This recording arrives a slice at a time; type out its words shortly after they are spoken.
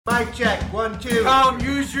Mic check, 1, 2. Tom,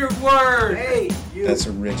 use your word. Hey, you. That's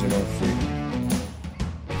original freedom.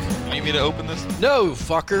 You need me to open this? No,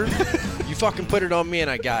 fucker. You fucking put it on me and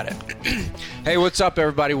I got it. Hey, what's up,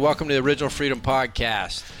 everybody? Welcome to the Original Freedom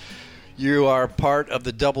Podcast. You are part of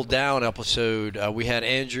the Double Down episode. We had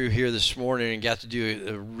Andrew here this morning and got to do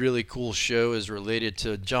a really cool show as related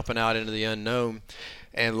to jumping out into the unknown.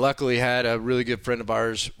 And luckily had a really good friend of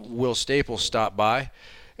ours, Will Staples, stop by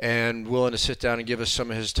and willing to sit down and give us some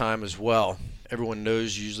of his time as well. Everyone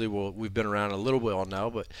knows usually we've been around a little while now,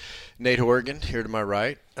 but Nate Horgan here to my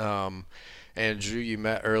right. Andrew, you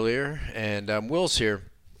met earlier, and Will's here.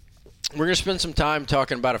 We're going to spend some time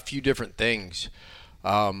talking about a few different things.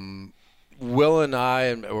 Will and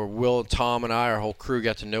I, or Will, Tom, and I, our whole crew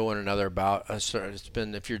got to know one another about. It's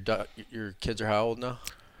been, if your kids are how old now?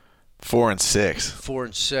 4 and 6. 4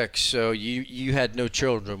 and 6. So you had no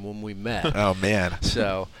children when we met. Oh man.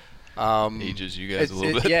 So Ages you guys a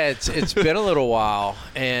little bit. Yeah, it's been a little while,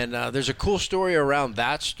 and there's a cool story around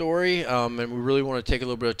that story, and we really want to take a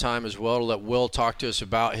little bit of time as well to let Will talk to us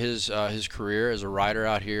about his career as a writer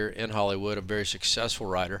out here in Hollywood, a very successful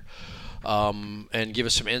writer, and give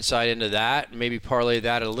us some insight into that. Maybe parlay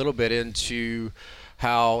that a little bit into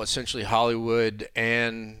how essentially Hollywood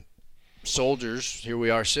and soldiers, here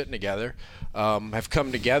we are sitting together, have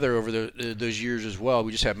come together over those years as well.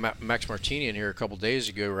 We just had Max Martini in here a couple days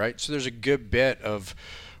ago, right? So there's a good bit of,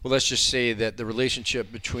 well, let's just say that the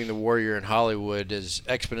relationship between the Warrior and Hollywood is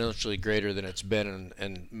exponentially greater than it's been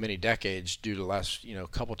in many decades due to the last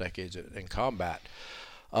couple decades in combat.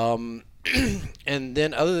 And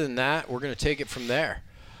then other than that, we're going to take it from there.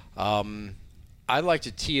 I'd like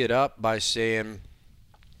to tee it up by saying,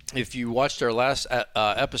 if you watched our last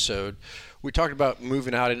episode, we talked about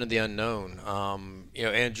moving out into the unknown.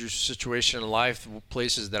 Andrew's situation in life,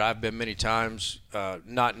 places that I've been many times,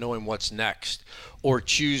 not knowing what's next, or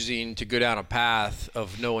choosing to go down a path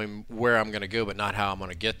of knowing where I'm going to go, but not how I'm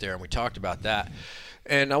going to get there. And we talked about that.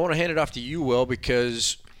 And I want to hand it off to you, Will,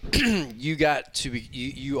 because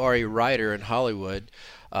you are a writer in Hollywood,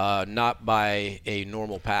 not by a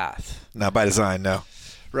normal path. Not by design, no.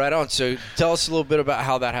 Right on. So tell us a little bit about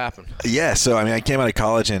how that happened. Yeah, so I came out of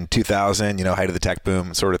college in 2000, height of the tech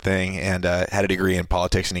boom sort of thing, and had a degree in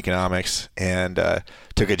politics and economics, and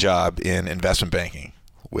took a job in investment banking,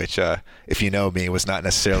 which, if you know me, was not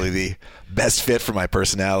necessarily the best fit for my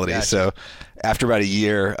personality. Gotcha. So after about a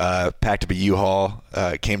year, packed up a U-Haul,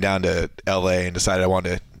 came down to L.A. and decided I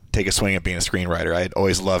wanted to take a swing at being a screenwriter. I had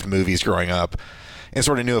always loved movies growing up, and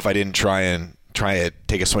sort of knew if I didn't try to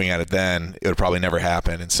take a swing at it then, it would probably never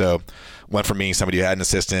happen. And so went from being somebody who had an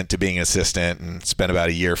assistant to being an assistant, and spent about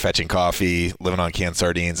a year fetching coffee, living on canned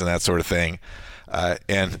sardines and that sort of thing.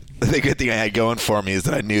 And the good thing I had going for me is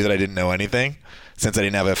that I knew that I didn't know anything. Since I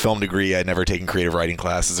didn't have a film degree, I'd never taken creative writing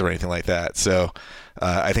classes or anything like that. So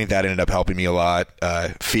I think that ended up helping me a lot.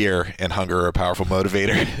 Fear and hunger are a powerful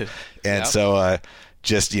motivator. And Yep. so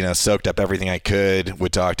just soaked up everything I could,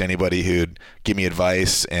 would talk to anybody who'd give me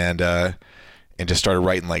advice, and just started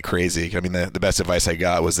writing like crazy. The best advice I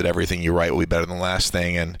got was that everything you write will be better than the last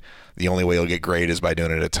thing, and the only way you'll get great is by doing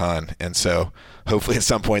it a ton. And so hopefully at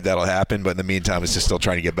some point that'll happen, but in the meantime, it's just still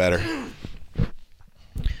trying to get better.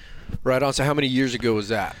 Right on. So how many years ago was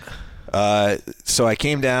that? So I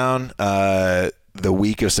came down the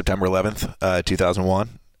week of September 11th,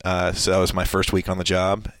 2001. So that was my first week on the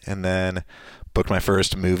job, and then booked my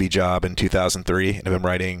first movie job in 2003, and I've been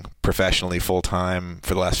writing professionally full-time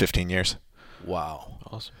for the last 15 years. Wow.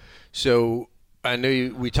 Awesome. So I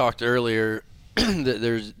know we talked earlier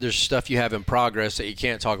that there's stuff you have in progress that you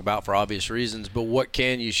can't talk about for obvious reasons, but what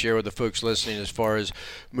can you share with the folks listening as far as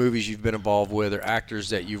movies you've been involved with, or actors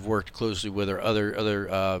that you've worked closely with, or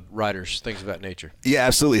other writers, things of that nature? Yeah,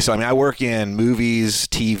 absolutely. So I work in movies,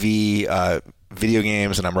 TV, video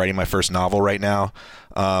games, and I'm writing my first novel right now.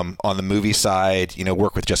 On the movie side,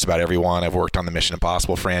 work with just about everyone. I've worked on the Mission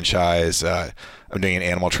Impossible franchise. I'm doing an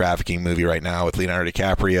animal trafficking movie right now with Leonardo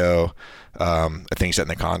DiCaprio. A thing set in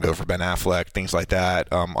the Congo for Ben Affleck, things like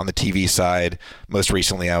that. On the TV side, most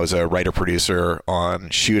recently I was a writer-producer on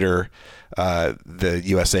Shooter, the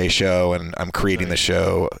USA show, and I'm creating the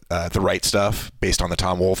show The Right Stuff, based on the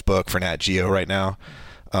Tom Wolfe book for Nat Geo right now.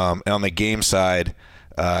 And on the game side,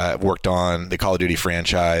 I've worked on the Call of Duty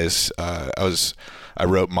franchise. I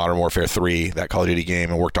wrote Modern Warfare 3, that Call of Duty game,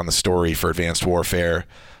 and worked on the story for Advanced Warfare.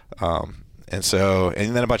 And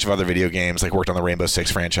then a bunch of other video games, like worked on the Rainbow Six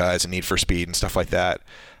franchise and Need for Speed and stuff like that.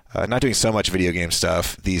 Not doing so much video game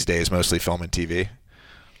stuff these days, mostly film and TV.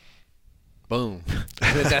 Boom.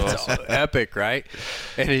 That's epic, right?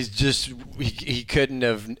 And he couldn't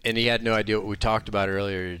have, and he had no idea what we talked about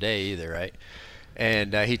earlier today either, right?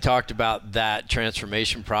 And he talked about that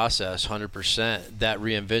transformation process, 100%, that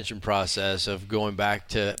reinvention process of going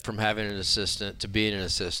back from having an assistant to being an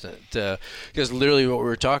assistant. Because literally what we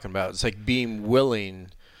were talking about, it's like being willing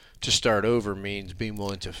to start over means being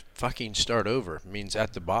willing to fucking start over. It means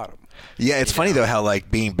at the bottom. Yeah, it's funny though how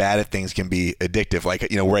like being bad at things can be addictive. Like,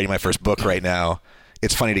 writing my first book right now,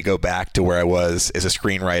 it's funny to go back to where I was as a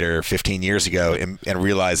screenwriter 15 years ago and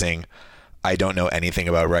realizing I don't know anything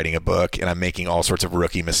about writing a book, and I'm making all sorts of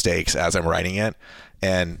rookie mistakes as I'm writing it.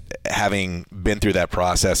 And having been through that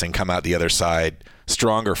process and come out the other side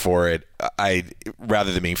stronger for it,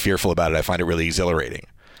 rather than being fearful about it, I find it really exhilarating.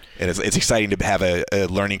 And it's exciting to have a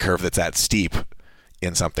learning curve that's that steep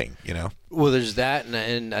in something, Well, there's that,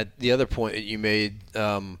 and the other point that you made,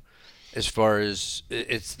 as far as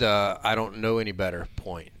it's the I don't know any better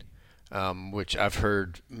point, which I've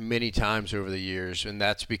heard many times over the years, and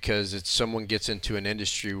that's because someone gets into an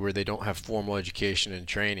industry where they don't have formal education and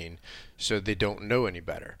training, so they don't know any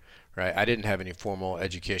better. Right. I didn't have any formal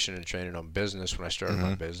education and training on business when I started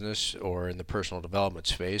my business, or in the personal development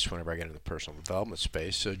space whenever I get into the personal development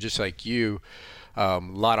space. So just like you, a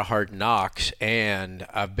lot of hard knocks, and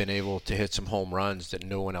I've been able to hit some home runs that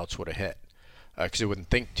no one else would have hit because they wouldn't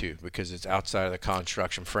think to, because it's outside of the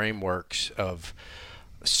construction frameworks of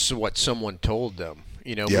what someone told them.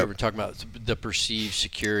 We were talking about the perceived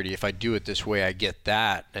security. If I do it this way, I get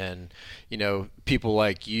that. And, people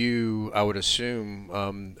like you, I would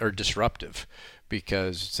assume, are disruptive,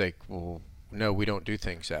 because it's like, well, no, we don't do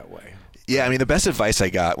things that way. Yeah, I mean, the best advice I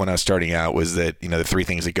got when I was starting out was that, the three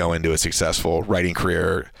things that go into a successful writing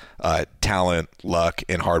career, talent, luck,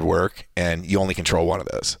 and hard work, and you only control one of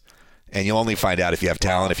those. And you'll only find out if you have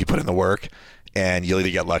talent if you put in the work, and you'll either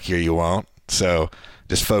get lucky or you won't. So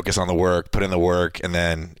just focus on the work, put in the work, and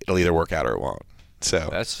then it'll either work out or it won't. So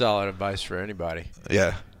that's solid advice for anybody.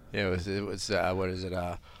 Yeah. It was what is it?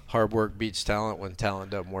 Hard work beats talent when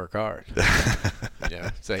talent doesn't work hard.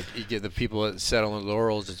 It's like you get the people that settle on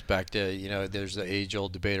laurels. It's back to, there's the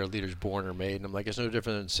age-old debate: are leaders born or made? And I'm like, it's no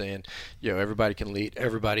different than saying, everybody can lead.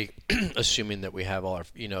 Everybody, assuming that we have all our,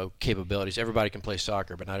 capabilities. Everybody can play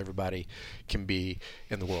soccer, but not everybody can be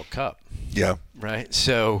in the World Cup. Yeah. Right.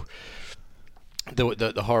 So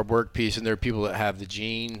the hard work piece, and there are people that have the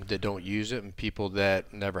gene that don't use it, and people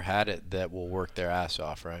that never had it that will work their ass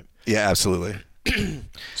off. Right. Yeah, absolutely.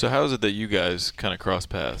 So how is it that you guys kind of cross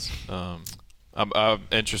paths? I'm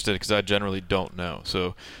interested because I generally don't know.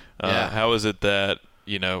 So how is it that,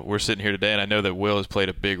 we're sitting here today, and I know that Will has played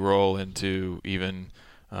a big role into even,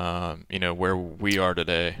 where we are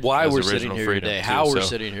today. Why we're sitting here today. How we're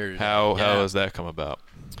sitting here today. How has that come about?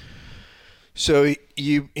 So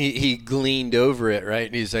he gleaned over it, right?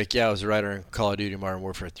 And he's like, I was a writer in Call of Duty Modern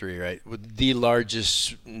Warfare 3, right? With the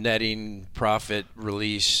largest netting profit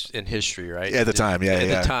release in history, right? At the time, yeah.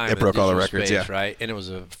 At the time, it broke all the records, space, right? And it was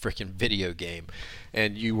a freaking video game,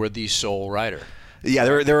 and you were the sole writer. Yeah,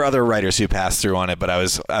 there were other writers who passed through on it, but I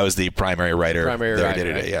was the primary writer that did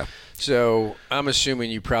it. Right? Yeah. So I'm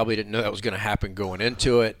assuming you probably didn't know that was going to happen going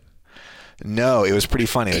into it. No, it was pretty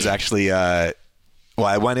funny. It was actually. Well,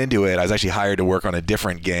 I went into it. I was actually hired to work on a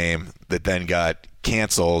different game that then got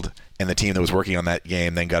canceled, and the team that was working on that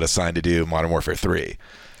game then got assigned to do Modern Warfare 3.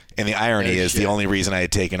 And the irony is the only reason I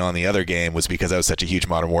had taken on the other game was because I was such a huge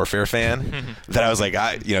Modern Warfare fan that I was like,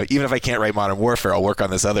 even if I can't write Modern Warfare, I'll work on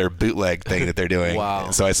this other bootleg thing that they're doing. Wow.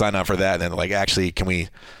 And so I signed on for that, and then like, actually, can we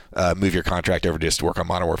move your contract over just to work on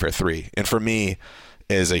Modern Warfare 3? And for me,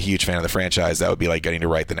 as a huge fan of the franchise, that would be like getting to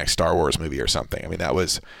write the next Star Wars movie or something. I mean, that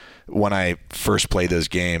was when I first played those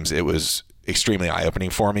games, it was extremely eye-opening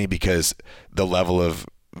for me because the level of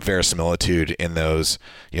verisimilitude in those,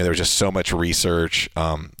 there was just so much research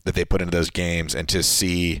that they put into those games, and to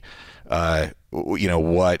see,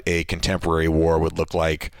 what a contemporary war would look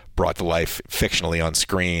like brought to life fictionally on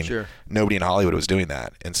screen. Sure. Nobody in Hollywood was doing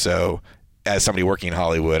that. And so as somebody working in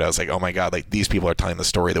Hollywood, I was like, oh my God, like these people are telling the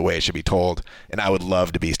story the way it should be told. And I would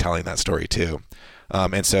love to be telling that story too.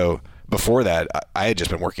 And so before that, I had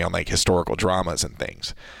just been working on like historical dramas and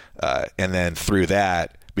things. And then through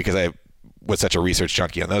that, because I was such a research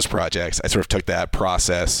junkie on those projects, I sort of took that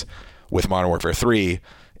process with Modern Warfare 3.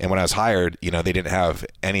 And when I was hired, they didn't have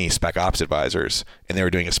any spec ops advisors, and they were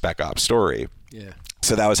doing a spec ops story. Yeah.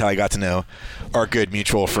 So that was how I got to know our good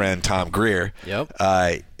mutual friend, Tom Greer. Yep.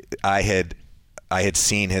 I had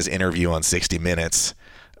seen his interview on 60 Minutes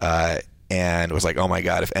and was like, oh my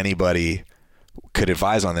God, if anybody could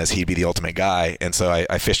advise on this, he'd be the ultimate guy. And so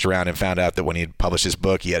I fished around and found out that when he had published his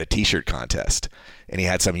book, he had a t-shirt contest, and he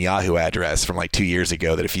had some Yahoo address from like 2 years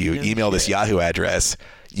ago that if you email this Yahoo address,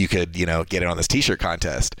 you could, get it on this t-shirt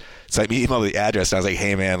contest. So I emailed the address, and I was like,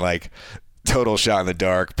 hey man, like total shot in the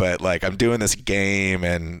dark, but like I'm doing this game,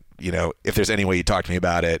 and if there's any way you talk to me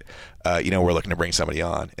about it, we're looking to bring somebody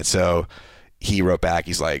on. And so he wrote back,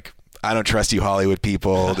 he's like, I don't trust you Hollywood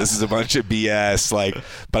people. This is a bunch of BS.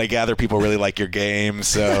 But I gather people really like your game,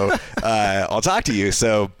 so I'll talk to you.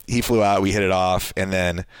 So he flew out, we hit it off, and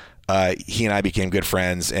then he and I became good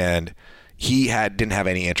friends, and he didn't have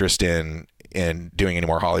any interest in doing any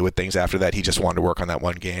more Hollywood things after that. He just wanted to work on that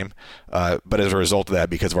one game. But as a result of that,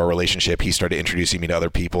 because of our relationship, he started introducing me to other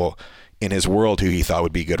people in his world who he thought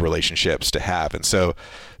would be good relationships to have. And so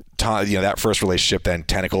that first relationship then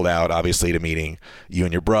tentacled out, obviously, to meeting you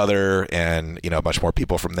and your brother, and a bunch more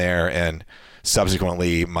people from there. And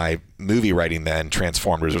subsequently, my movie writing then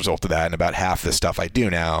transformed as a result of that. And about half the stuff I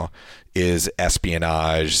do now is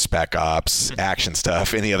espionage, spec ops, action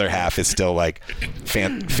stuff, and the other half is still like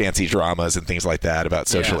fancy dramas and things like that about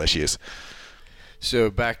social issues.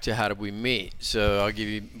 So back to how did we meet? So I'll give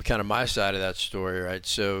you kind of my side of that story, right?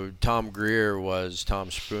 So Tom Greer was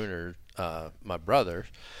Tom Spooner, my brother.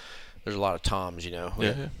 There's a lot of Toms,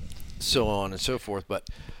 so on and so forth, but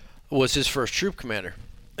was his first troop commander.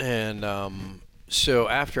 And so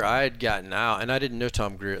after I had gotten out, and I didn't know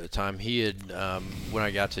Tom Greer at the time, he had, when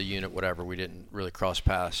I got to unit, whatever, we didn't really cross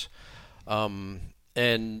paths.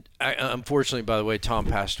 And unfortunately, by the way, Tom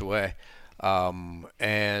passed away.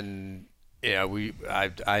 And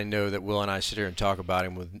I know that Will and I sit here and talk about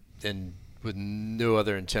him with no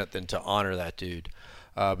other intent than to honor that dude.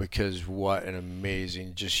 Because what an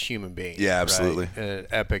amazing just human being. Yeah, absolutely. Right? An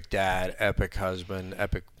epic dad, epic husband,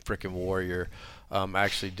 epic freaking warrior.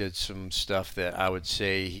 Actually did some stuff that I would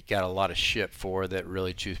say he got a lot of shit for that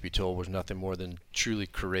really, truth be told, was nothing more than truly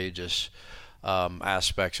courageous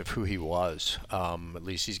aspects of who he was. At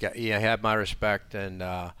least he had my respect,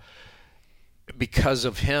 and because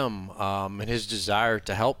of him and his desire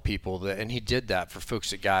to help people, and he did that for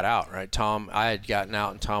folks that got out, right? I had gotten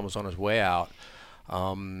out and Tom was on his way out.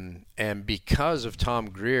 And because of Tom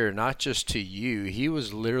Greer, not just to you, he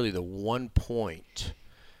was literally the one point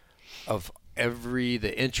of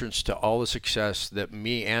the entrance to all the success that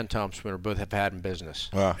me and Tom Spooner both have had in business.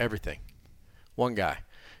 Wow. Everything. One guy.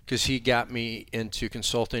 Because he got me into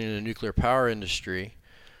consulting in the nuclear power industry,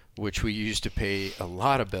 which we used to pay a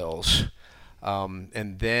lot of bills.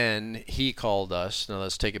 And then he called us. Now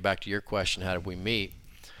let's take it back to your question, how did we meet?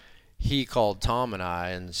 He called Tom and I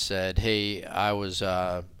and said, hey,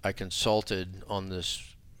 I consulted on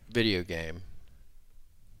this video game,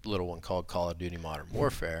 little one called Call of Duty Modern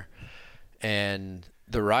Warfare. And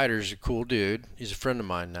the writer's a cool dude. He's a friend of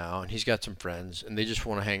mine now, and he's got some friends, and they just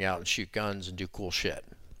want to hang out and shoot guns and do cool shit.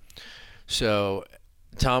 So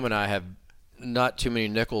Tom and I have not too many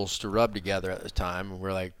nickels to rub together at the time, and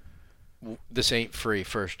we're like, this ain't free,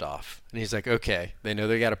 first off. And he's like, okay, they know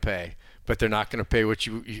they got to pay, but they're not going to pay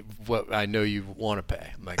what I know you want to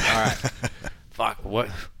pay. I'm like, all right, fuck,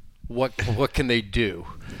 what can they do?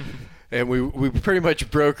 And we pretty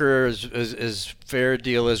much broker as fair a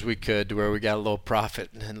deal as we could, to where we got a little profit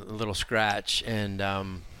and a little scratch.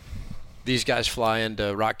 And these guys fly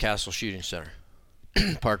into Rock Castle Shooting Center,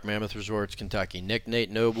 Park Mammoth Resorts, Kentucky.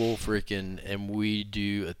 Nate Noble, and we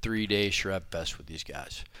do a 3-day Shrub Fest with these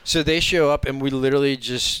guys. So they show up, and we literally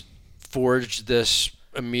just forged this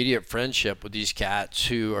immediate friendship with these cats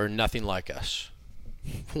who are nothing like us.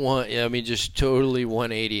 Just totally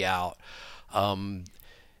 180 out.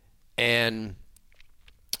 And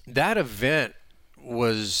that event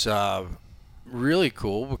was really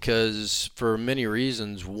cool because for many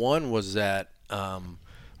reasons. One was that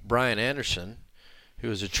Brian Anderson, who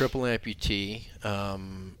was a triple amputee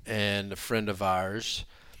and a friend of ours,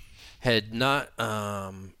 had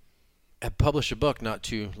published a book not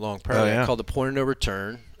too long prior called The Point of No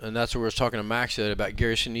Return, and that's what we were talking to Max about.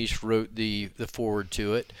 Gary Sinise wrote the foreword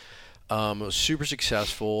to it. It was super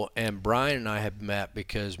successful, and Brian and I had met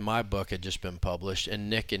because my book had just been published, and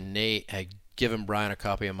Nick and Nate had given Brian a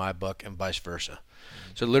copy of my book, and vice versa.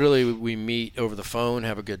 So literally we meet over the phone,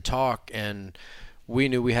 have a good talk, and we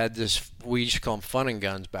knew we had this, we used to call them fun and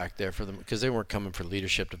guns back there for them, because they weren't coming for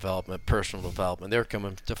leadership development, personal development. They were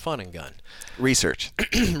coming to fun and gun. Research.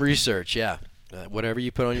 Research, yeah. Whatever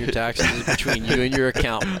you put on your taxes is between you and your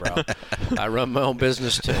accountant, bro. I run my own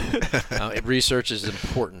business too. Research is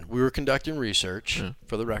important. We were conducting research,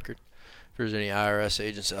 for the record, if there's any IRS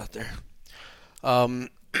agents out there.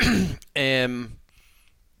 And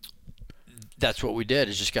that's what we did,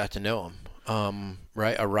 is just got to know them.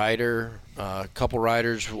 Right? A writer, a couple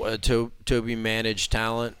writers, Toby managed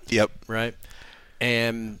talent. Yep. Right?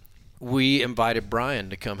 And we invited Brian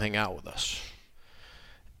to come hang out with us.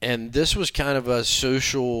 And this was kind of a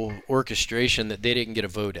social orchestration that they didn't get a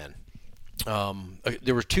vote in.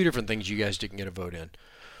 there were two different things you guys didn't get a vote in.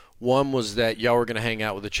 One was that y'all were going to hang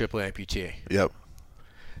out with a triple amputee. Yep.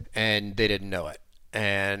 And they didn't know it.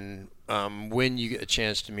 And when you get a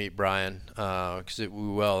chance to meet Brian, because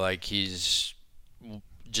he's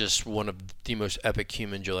just one of the most epic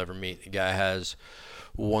humans you'll ever meet. The guy has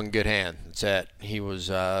one good hand. That's it. He was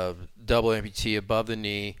double amputee above the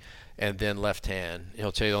knee and then left hand.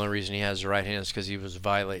 He'll tell you the only reason he has the right hand is because he was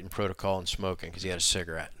violating protocol and smoking because he had a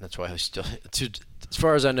cigarette. That's why he's still – as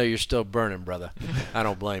far as I know, you're still burning, brother. I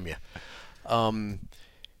don't blame you.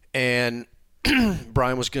 And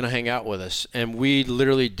Brian was going to hang out with us. And we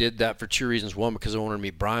literally did that for two reasons. One, because I wanted to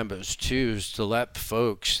meet Brian, but it was two, is to let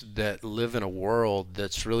folks that live in a world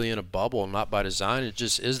that's really in a bubble, not by design. It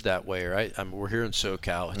just is that way, right? I mean, we're here in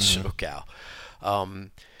SoCal. It's SoCal.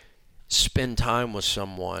 Spend time with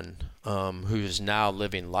someone who is now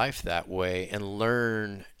living life that way and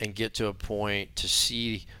learn and get to a point to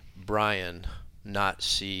see Brian, not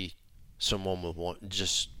see someone with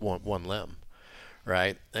one limb.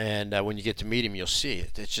 Right, and when you get to meet him, you'll see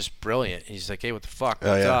it. It's just brilliant. He's like, "Hey, what the fuck?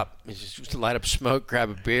 What's up?" He just light up smoke,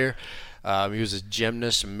 grab a beer. He was a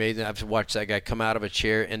gymnast, amazing. I've watched that guy come out of a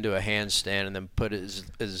chair into a handstand and then put his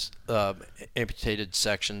amputated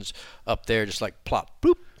sections up there, just like plop,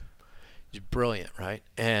 boop. He's brilliant, right?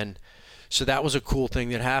 And so that was a cool thing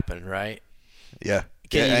that happened, right? Yeah.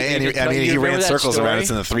 He ran circles around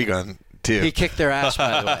us in the 3-gun too. He kicked their ass,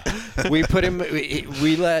 by the way.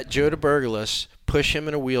 We let Joe DeBergalis push him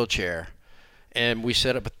in a wheelchair, and we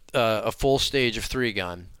set up a full stage of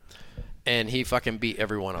 3-gun, and he fucking beat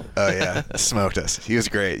every one of them. Oh, yeah. Smoked us. He was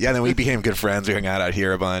great. Yeah, then we became good friends. We hung out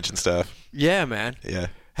here a bunch and stuff. Yeah, man. Yeah.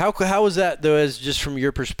 How was that, though, as just from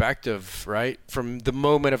your perspective, right? From the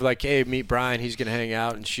moment of like, hey, meet Brian, he's going to hang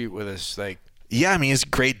out and shoot with us. Like, yeah, I mean, he's a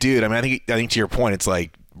great dude. I mean, I think to your point, it's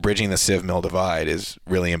like bridging the civ-mil divide is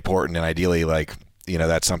really important, and ideally, like, you know,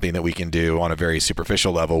 that's something that we can do on a very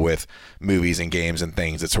superficial level with movies and games and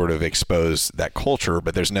things that sort of expose that culture,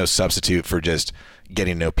 but there's no substitute for just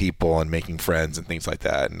getting to know people and making friends and things like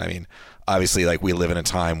that. And I mean, obviously, like, we live in a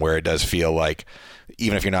time where it does feel like,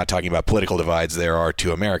 even if you're not talking about political divides, there are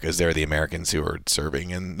two Americas. There are the Americans who are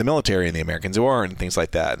serving in the military and the Americans who aren't, and things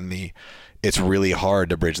like that. And it's really hard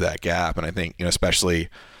to bridge that gap. And I think, you know, especially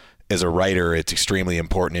as a writer, it's extremely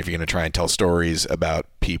important if you're going to try and tell stories about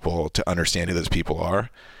people to understand who those people are.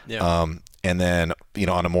 Yeah. And then, you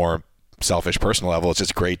know, on a more selfish personal level, it's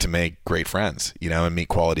just great to make great friends, you know, and meet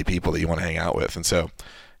quality people that you want to hang out with. And so,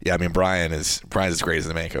 yeah, I mean, Brian's as great as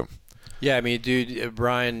they make him. Yeah, I mean, dude,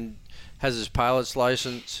 Brian has his pilot's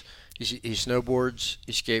license. He snowboards,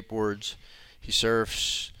 he skateboards, he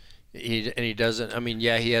surfs, he doesn't. I mean,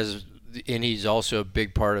 yeah, he has. And he's also a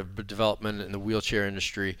big part of development in the wheelchair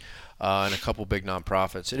industry and a couple big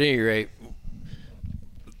nonprofits. At any rate,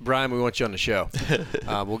 Brian, we want you on the show.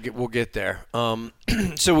 We'll get there.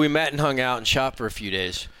 So we met and hung out and shot for a few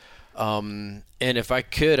days. And if I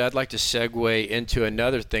could, I'd like to segue into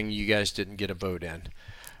another thing you guys didn't get a vote in,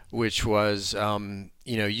 which was,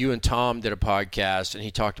 you know, you and Tom did a podcast, and he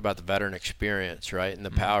talked about the veteran experience, right, and the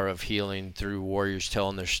power of healing through warriors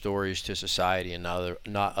telling their stories to society and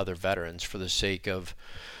not other veterans for the sake of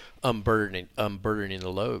unburdening the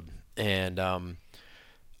load. And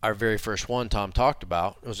our very first one Tom talked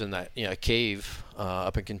about was in that, you know, cave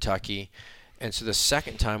up in Kentucky. And so the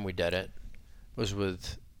second time we did it was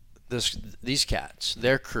with these cats,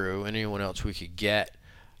 their crew, and anyone else we could get.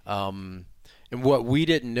 And what we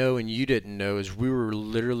didn't know and you didn't know is we were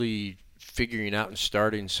literally figuring out and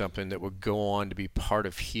starting something that would go on to be part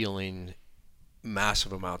of healing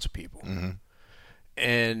massive amounts of people. Mm-hmm.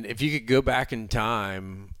 And if you could go back in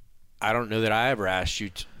time, I don't know that I ever asked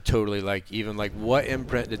you totally, like, even like what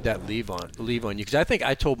imprint did that leave on you? Because I think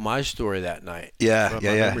I told my story that night. Yeah, my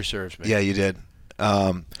memory serves me. Yeah, you did.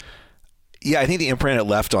 Yeah, I think the imprint it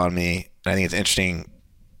left on me, and I think it's interesting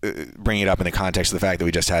bringing it up in the context of the fact that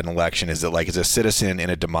we just had an election, is that, like, as a citizen in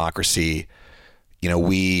a democracy, you know,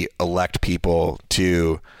 we elect people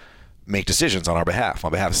to make decisions on behalf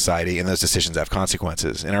of society, and those decisions have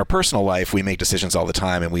consequences. In our personal life, we make decisions all the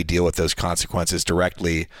time, and we deal with those consequences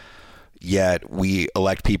directly, yet we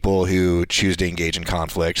elect people who choose to engage in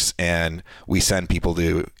conflicts, and we send people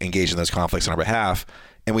to engage in those conflicts on our behalf,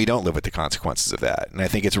 and we don't live with the consequences of that. And I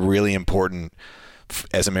think it's really important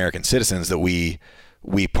as American citizens that we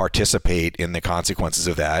participate in the consequences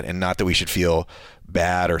of that, and not that we should feel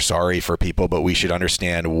bad or sorry for people, but we should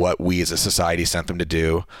understand what we as a society sent them to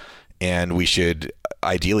do, and we should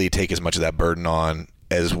ideally take as much of that burden on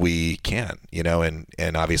as we can, you know, and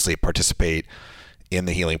obviously participate in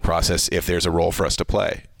the healing process if there's a role for us to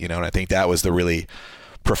play, you know. And I think that was the really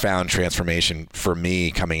profound transformation for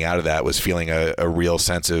me coming out of that was feeling a real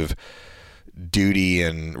sense of duty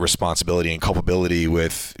and responsibility and culpability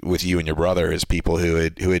with you and your brother as people who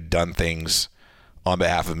had done things on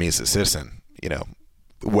behalf of me as a citizen,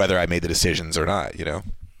 whether I made the decisions or not,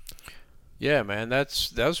 Yeah, man, that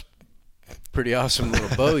was pretty awesome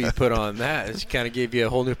little bow you put on that. It kind of gave you a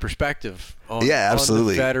whole new perspective on,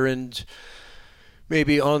 absolutely. on the veterans,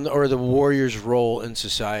 maybe or the warrior's role in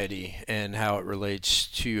society and how it relates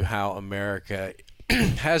to how America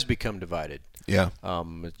has become divided. Yeah.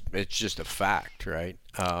 It's just a fact, right?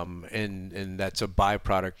 And that's a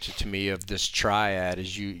byproduct to me of this triad,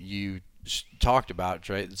 as you talked about,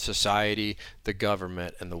 right? Society, the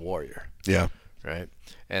government, and the warrior. Yeah. Right.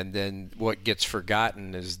 And then what gets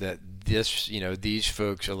forgotten is that these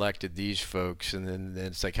folks elected these folks, and then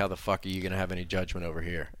it's like, how the fuck are you going to have any judgment over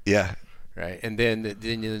here? Yeah. Right. And then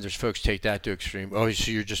there's folks take that to extreme. Oh,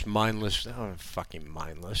 so you're just mindless? No, I'm fucking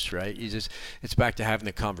mindless, right? It's back to having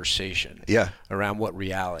the conversation. Yeah. Around what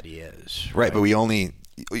reality is. Right. But we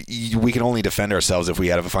can only defend ourselves if we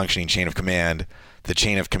have a functioning chain of command. The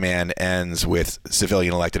chain of command ends with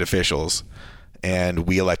civilian elected officials, and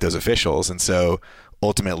we elect those officials. And so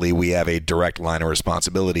ultimately we have a direct line of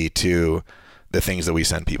responsibility to the things that we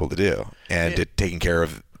send people to do and to taking care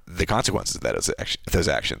of the consequences of those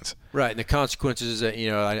actions. Right, and the consequences that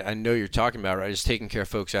I know you're talking about, right, is taking care of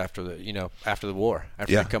folks after the war,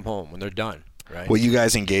 after they come home, when they're done, right? Well, you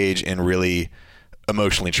guys engage in really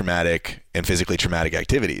emotionally traumatic and physically traumatic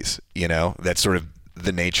activities. That's sort of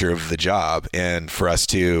the nature of the job, and for us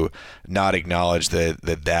to not acknowledge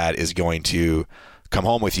that is going to come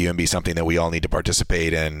home with you and be something that we all need to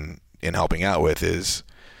participate in helping out with is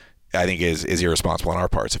irresponsible on our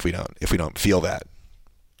parts if we don't feel that.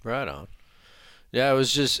 Right on. Yeah,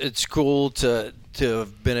 it's cool to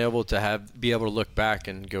have been able to be able to look back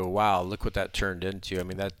and go, wow, look what that turned into. I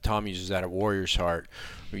mean, that Tom uses that at Warrior's Heart.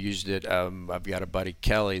 We used it. I've got a buddy,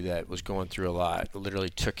 Kelly, that was going through a lot. Literally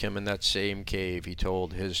took him in that same cave. He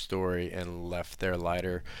told his story and left there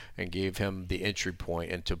lighter and gave him the entry point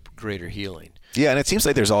into greater healing. Yeah, and it seems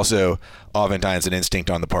like there's also oftentimes an instinct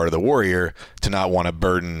on the part of the warrior to not want to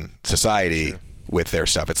burden society. Sure. With their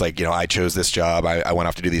stuff. It's like, I chose this job. I went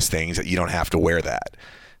off to do these things. You don't have to wear that.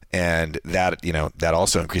 And that, that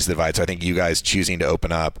also increases the divide. So I think you guys choosing to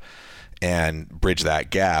open up and bridge that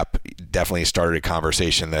gap definitely started a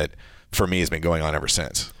conversation that for me has been going on ever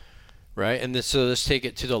since. Right. And so let's take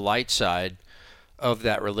it to the light side of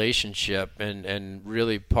that relationship and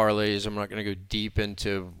really parlays. I'm not going to go deep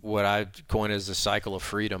into what I've coined as the cycle of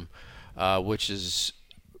freedom, which is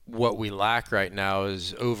what we lack right now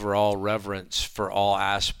is overall reverence for all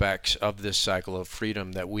aspects of this cycle of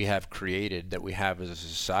freedom that we have created, that we have as a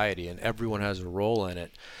society, and everyone has a role in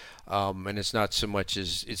it. And it's not so much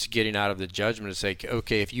as it's getting out of the judgment. It's like,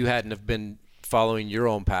 okay, if you hadn't have been following your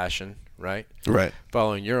own passion, right? Right.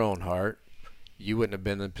 Following your own heart, you wouldn't have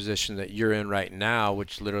been in the position that you're in right now,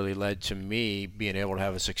 which literally led to me being able to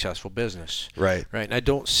have a successful business. Right. Right. And I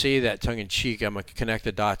don't say that tongue in cheek. I'm a connect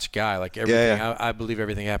the dots guy. Like everything, yeah. I believe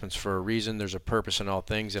everything happens for a reason. There's a purpose in all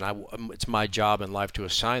things, and it's my job in life to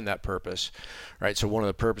assign that purpose. Right. So one of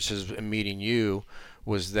the purposes in meeting you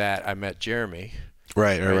was that I met Jeremy.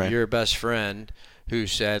 Right. Your best friend, who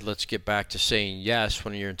said, let's get back to saying yes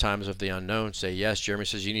when you're in times of the unknown. Say yes. Jeremy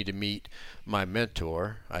says, you need to meet my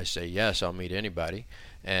mentor. I say, yes, I'll meet anybody.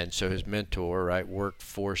 And so his mentor, right, worked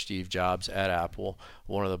for Steve Jobs at Apple.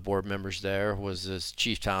 One of the board members there was this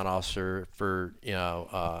chief talent officer for,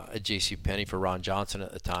 at JCPenney for Ron Johnson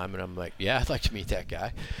at the time. And I'm like, yeah, I'd like to meet that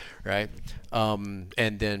guy, right? And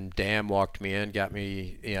then Dan walked me in, got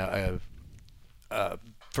me, a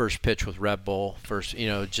first pitch with Red Bull,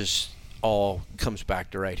 just all comes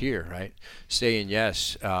back to right here, right? Saying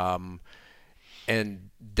yes. And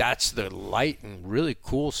that's the light and really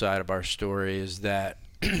cool side of our story is that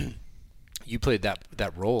you played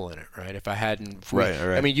that role in it, right? If I hadn't, right.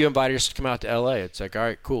 I mean, you invited us to come out to LA. It's like, all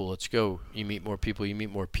right, cool, let's go. You meet more people.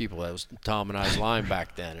 That was Tom and I's line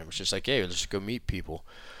back then. It was just like, hey, let's go meet people.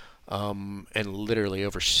 And literally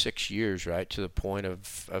over 6 years, right, to the point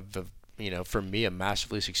of for me, a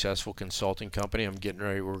massively successful consulting company. We're getting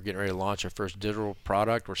ready to launch our first digital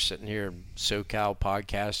product. We're sitting here in SoCal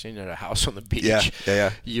podcasting at a house on the beach.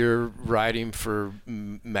 Yeah. You're writing for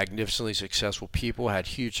magnificently successful people, had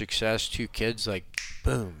huge success, 2 kids, like,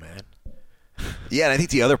 boom, man. Yeah, and I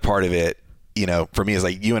think the other part of it, for me is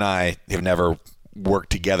like you and I have never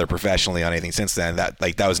worked together professionally on anything since then. That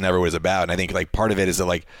was never what it was about. And I think like part of it is that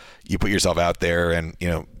like you put yourself out there and,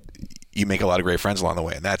 you make a lot of great friends along the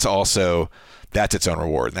way. And that's its own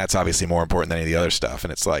reward. And that's obviously more important than any of the other stuff.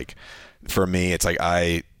 And it's like, for me, it's like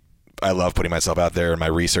I I love putting myself out there. In my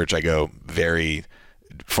research, I go very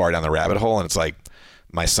far down the rabbit hole, and it's like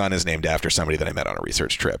my son is named after somebody that I met on a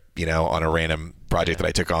research trip, on a random project that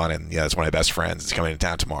I took on, and it's one of my best friends. It's coming to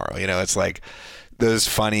town tomorrow. It's like those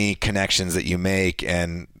funny connections that you make,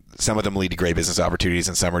 and some of them lead to great business opportunities,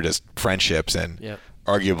 and some are just friendships, and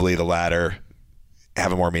arguably the latter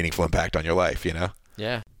have a more meaningful impact on your life. Yeah.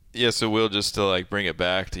 Yeah. So Will, just to like bring it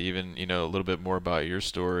back to even a little bit more about your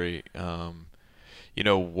story.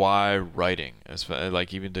 Why writing?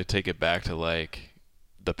 Like even to take it back to like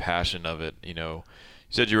the passion of it. You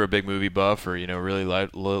said you were a big movie buff, or really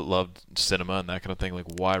loved cinema and that kind of thing. Like,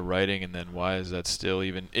 why writing, and then why is that still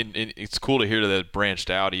even? It's cool to hear that it branched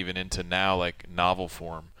out even into now like novel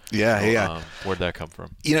form. Yeah. Where'd that come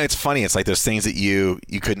from? It's funny. It's like those things that you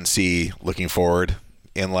couldn't see looking forward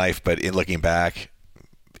in life, but in looking back,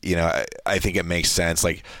 I think it makes sense.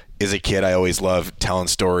 Like as a kid, I always loved telling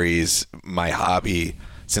stories. My hobby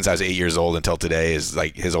since I was 8 years old until today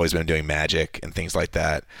has always been doing magic and things like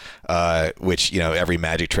that, which, every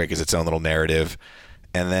magic trick is its own little narrative.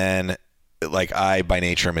 And then like I, by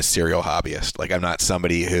nature, am a serial hobbyist. Like I'm not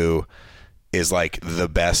somebody who is like the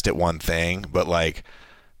best at one thing, but like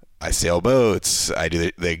I sail boats, I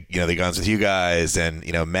do the guns with you guys, and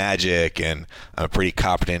magic, and I'm a pretty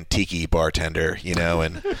competent tiki bartender,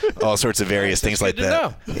 and all sorts of various things like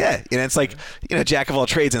that. Yeah, it's like jack of all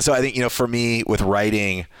trades. And so I think for me with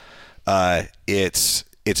writing, it's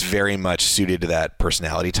very much suited to that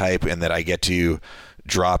personality type, and that I get to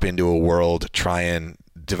drop into a world, try and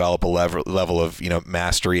develop a level of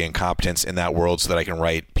mastery and competence in that world, so that I can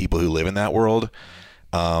write people who live in that world,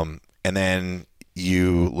 and then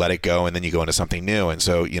you let it go, and then you go into something new. And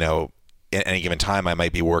so, at any given time, I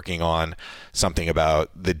might be working on something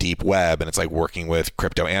about the deep web, and it's like working with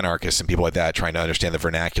crypto anarchists and people like that, trying to understand the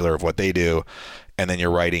vernacular of what they do. And then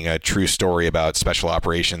you're writing a true story about special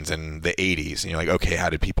operations in the 80s, and you're like, okay, how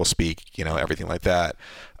did people speak? Everything like that.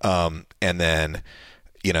 And then,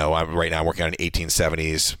 I'm right now working on an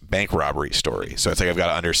 1870s bank robbery story. So it's like I've got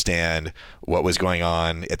to understand what was going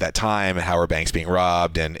on at that time, how are banks being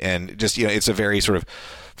robbed, and just it's a very sort of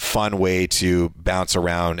fun way to bounce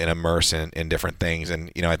around and immerse in different things.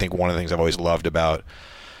 And I think one of the things I've always loved about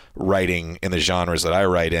writing in the genres that I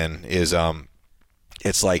write in is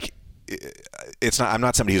it's like I'm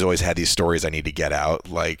not somebody who's always had these stories I need to get out.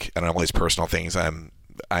 Like I don't have all these personal things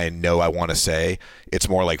I know I want to say. It's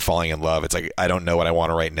more like falling in love. It's like I don't know what I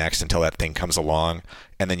want to write next until that thing comes along,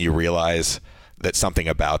 and then you realize that something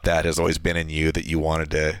about that has always been in you that you wanted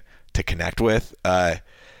to connect with. And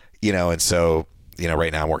so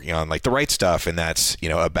right now I'm working on like the right stuff, and that's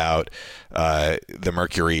about the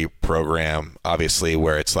Mercury program, obviously,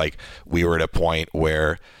 where it's like we were at a point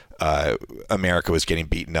where America was getting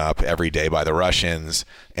beaten up every day by the Russians,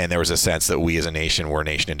 and there was a sense that we as a nation were a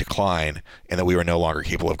nation in decline, and that we were no longer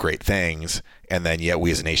capable of great things, and then yet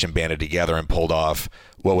we as a nation banded together and pulled off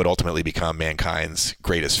what would ultimately become mankind's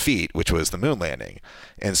greatest feat, which was the moon landing.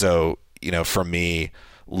 And so, for me,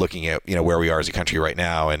 looking at where we are as a country right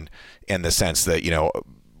now, and the sense that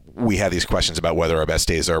we have these questions about whether our best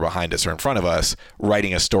days are behind us or in front of us,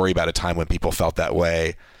 writing a story about a time when people felt that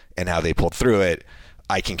way and how they pulled through it,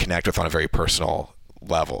 I can connect with on a very personal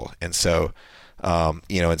level. And so,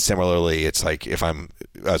 and similarly, it's like I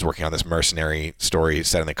was working on this mercenary story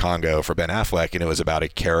set in the Congo for Ben Affleck, and it was about a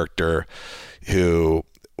character who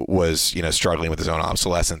was, struggling with his own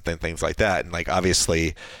obsolescence and things like that. And like,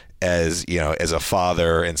 obviously, as a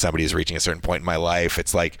father and somebody who's reaching a certain point in my life,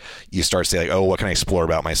 it's like you start to say like, oh, what can I explore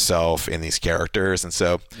about myself in these characters? And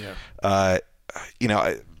so,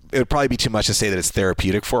 it would probably be too much to say that it's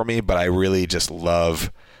therapeutic for me, but I really just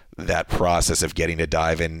love that process of getting to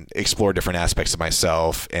dive and explore different aspects of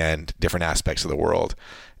myself and different aspects of the world.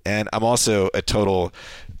 And I'm also a total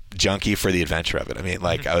junkie for the adventure of it. I mean,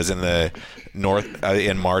 like I was in the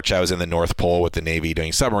in March, I was in the North Pole with the Navy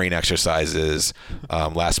doing submarine exercises.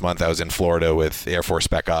 Last month I was in Florida with Air Force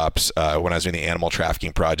Spec Ops. When I was doing the animal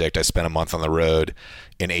trafficking project, I spent a month on the road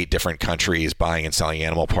in 8 different countries buying and selling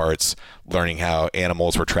animal parts, learning how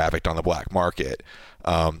animals were trafficked on the black market.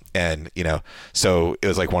 And so it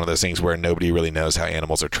was like one of those things where nobody really knows how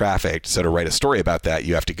animals are trafficked. So to write a story about that,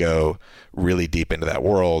 you have to go really deep into that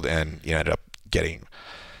world, and ended up getting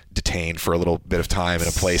detained for a little bit of time in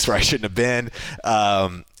a place where I shouldn't have been.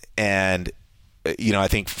 And I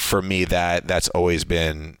think for me that's always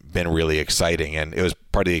been really exciting. And it was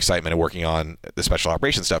part of the excitement of working on the special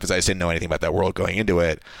operations stuff, is I just didn't know anything about that world going into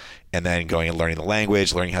it. And then going and learning the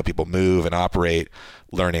language, learning how people move and operate,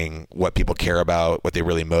 learning what people care about, what they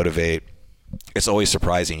really motivate. It's always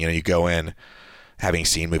surprising. You go in having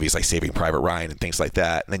seen movies like Saving Private Ryan and things like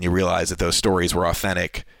that, and then you realize that those stories were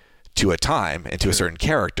authentic to a time and to a certain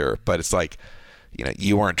character. But it's like,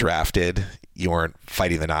 you weren't drafted, you weren't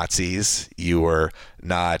fighting the Nazis, you were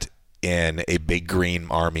not in a big green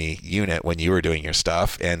army unit when you were doing your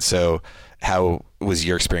stuff. And so how was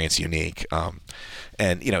your experience unique?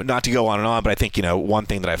 And, not to go on and on, but I think, one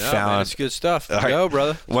thing that I found. Man, it's good stuff. Go,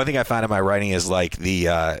 brother. One thing I found in my writing is like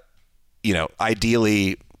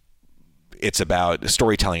ideally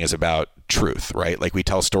storytelling is about truth, right? Like we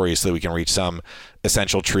tell stories so that we can reach some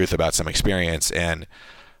essential truth about some experience. And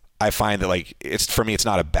I find that like, for me, it's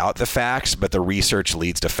not about the facts, but the research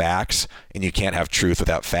leads to facts, and you can't have truth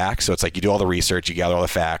without facts. So it's like you do all the research, you gather all the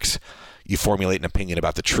facts, you formulate an opinion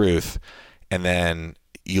about the truth, and then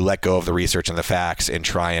you let go of the research and the facts and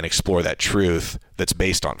try and explore that truth that's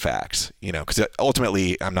based on facts, because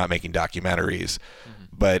ultimately I'm not making documentaries,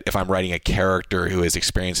 but if I'm writing a character who is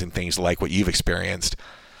experiencing things like what you've experienced,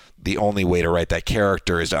 the only way to write that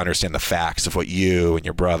character is to understand the facts of what you and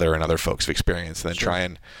your brother and other folks have experienced, and then try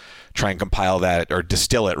and compile that, or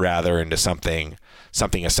distill it rather, into something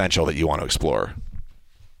essential that you want to explore.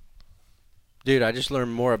 Dude, I just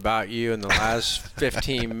learned more about you in the last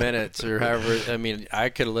 15 minutes or however. I mean, I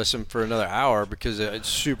could have listened for another hour because it's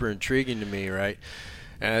super intriguing to me, right?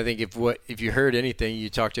 And I think if you heard anything,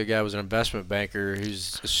 you talked to a guy who was an investment banker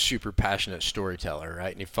who's a super passionate storyteller,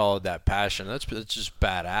 right? And he followed that passion. That's just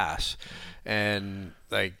badass. And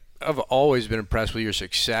like, I've always been impressed with your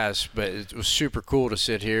success, but it was super cool to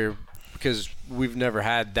sit here because we've never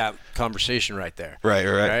had that conversation right there.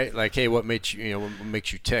 Right. Like, hey, what makes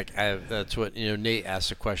you tick? That's what, Nate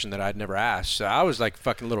asked a question that I'd never asked. So I was like a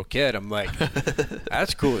fucking little kid. I'm like,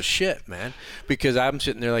 that's cool as shit, man. Because I'm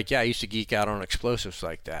sitting there like, I used to geek out on explosives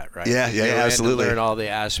like that, right? Yeah, absolutely. Learn all the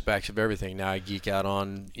aspects of everything. Now I geek out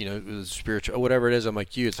on, the spiritual, whatever it is. I'm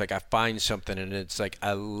like you. It's like I find something and it's like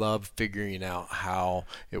I love figuring out how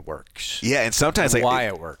it works. Yeah, and sometimes and why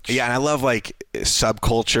it works. Yeah, and I love like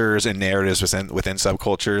subcultures and narratives within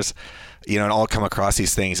subcultures, and I'll come across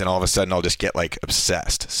these things and all of a sudden I'll just get like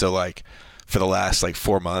obsessed. So like for the last like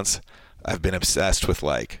 4 months, I've been obsessed with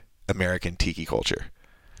like American tiki culture,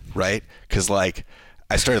 right? Because like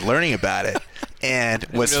I started learning about it, and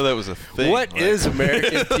I didn't know that was a thing. What is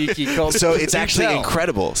American tiki culture? So it's actually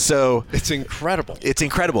incredible. So it's incredible. It's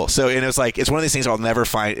incredible. So, and it's like, it's one of these things I'll never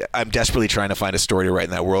find. I'm desperately trying to find a story to write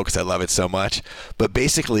in that world because I love it so much. But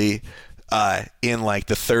basically, in like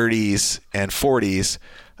the 30s and 40s,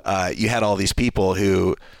 you had all these people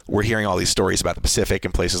who were hearing all these stories about the Pacific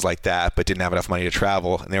and places like that, but didn't have enough money to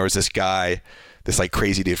travel. And there was this guy, this like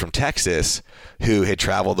crazy dude from Texas, who had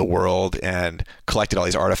traveled the world and collected all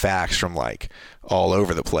these artifacts from like all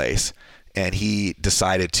over the place. And he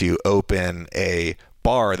decided to open a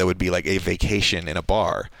bar that would be like a vacation in a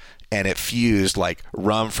bar. And it fused like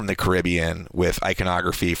rum from the Caribbean with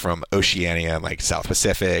iconography from Oceania and like South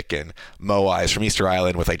Pacific, and moais from Easter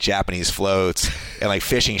Island with like Japanese floats and like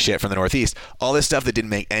fishing shit from the Northeast. All this stuff that didn't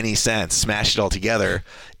make any sense, smashed it all together,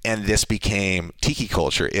 and this became tiki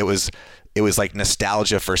culture. It was like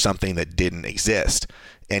nostalgia for something that didn't exist.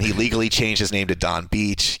 And he legally changed his name to Don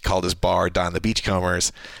Beach, called his bar Don the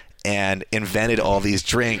Beachcombers, and invented all these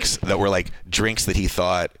drinks that were like drinks that he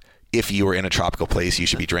thought if you were in a tropical place you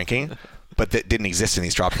should be drinking, but that didn't exist in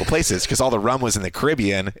these tropical places because all the rum was in the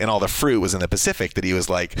Caribbean and all the fruit was in the Pacific that he was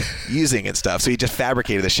like using and stuff. So he just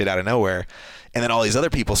fabricated this shit out of nowhere. And then all these other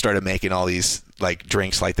people started making all these like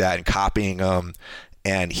drinks like that and copying them.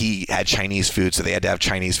 And he had Chinese food, so they had to have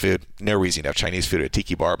Chinese food. No reason to have Chinese food at a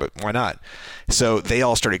tiki bar, but why not? So they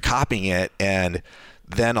all started copying it, and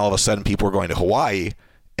then all of a sudden people were going to Hawaii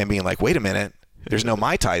and being like, wait a minute, there's no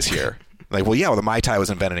Mai Tais here. Like, well, yeah, the Mai Tai was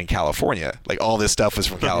invented in California. Like, all this stuff was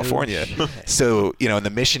from California. So, and the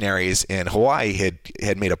missionaries in Hawaii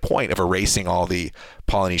had made a point of erasing all the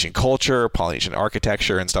Polynesian culture, Polynesian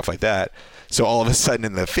architecture, and stuff like that. So all of a sudden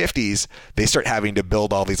in the 50s, they start having to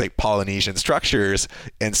build all these like Polynesian structures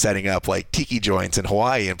and setting up like tiki joints in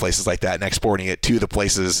Hawaii and places like that and exporting it to the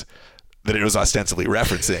places that it was ostensibly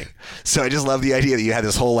referencing. So I just love the idea that you had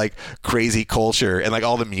this whole like crazy culture, and like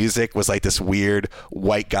all the music was like this weird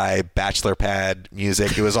white guy bachelor pad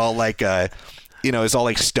music. It was all like, it was all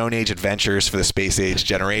like Stone Age adventures for the space age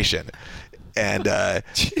generation. And,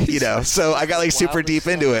 so I got like super deep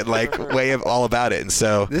into it, like way of all about it. And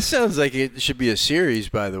so this sounds like it should be a series,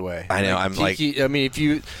 by the way. I know. Like, tiki, I mean, if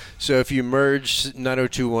you merge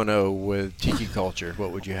 90210 with tiki culture,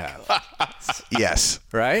 what would you have? Yes.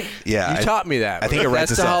 Right? Yeah. You taught me that. I think it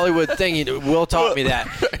that's the Hollywood thing. Will taught me that.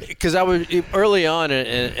 because I was early on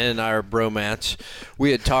in our bromance,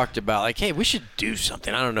 we had talked about like, hey, we should do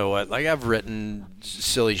something. I don't know what. Like I've written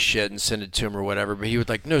silly shit and sent it to him or whatever, but he was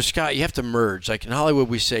like, no, Scott, you have to merge. Like in Hollywood,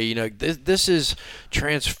 we say, you know, this is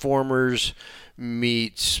Transformers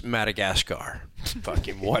meets Madagascar.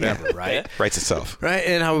 Fucking whatever, right? Writes itself. Right,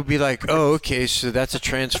 and I would be like, oh, okay, so that's a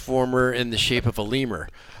transformer in the shape of a lemur.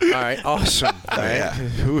 All right, awesome. Right? Yeah.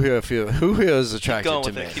 Who is attracted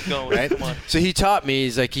to me? Keep going with Right? it. Come on. So he taught me,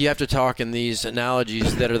 he's like, you have to talk in these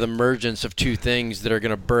analogies that are the mergence of two things that are going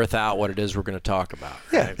to birth out what it is we're going to talk about.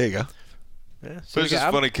 Yeah, Right? there you go. Yeah, But it's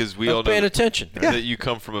just funny because we I'm all know paying attention. that you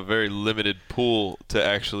come from a very limited pool to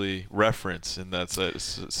actually reference in that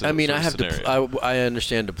I mean, scenario. I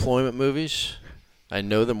understand deployment movies. I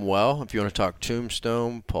know them well. If you want to talk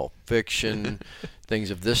Tombstone, Pulp Fiction, things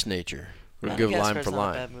of this nature, we'll go line Madagascar's for not line.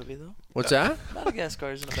 a bad movie, though. What's that?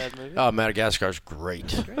 Madagascar isn't a bad movie. Oh, Madagascar's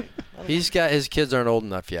great. Great. He's got his kids aren't old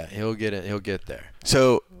enough yet. He'll get it. He'll get there.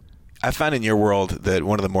 So I found in your world that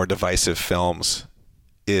one of the more divisive films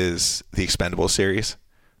is the Expendables series.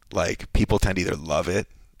 Like people tend to either love it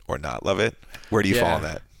or not love it. Where do you fall on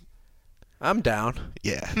that? I'm down.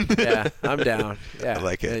 Yeah. Yeah, I'm down. Yeah, I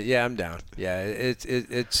like it. Yeah, I'm down. Yeah,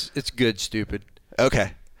 it's good, stupid.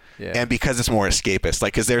 Okay. Yeah. And because it's more escapist,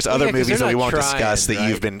 like, because there's other 'cause movies they're that we not won't trying, discuss that right?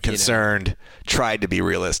 you've been concerned tried to be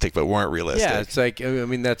realistic but weren't realistic. Yeah, it's like I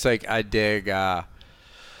mean that's like I dig.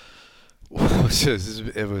 What was this?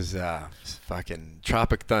 It was fucking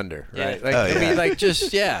Tropic Thunder, right? Yeah. Like Oh, I yeah. mean, like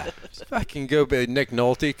just fucking go big. Nick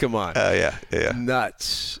Nolte, come on. Yeah.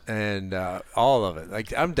 Nuts and all of it.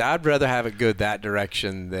 Like I'd rather have it go that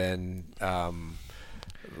direction than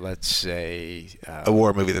let's say A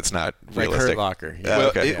war movie that's not like realistic. Hurt Locker. Yeah, Well,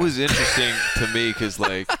 okay. it was interesting to me because,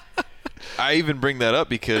 like, I even bring that up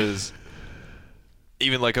because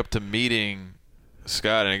even, like, up to meeting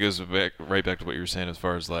Scott, and it goes right back to what you were saying as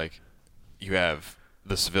far as, like, you have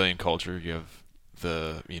the civilian culture, you have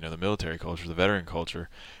the, you know, the military culture, the veteran culture,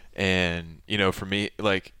 and, you know, for me,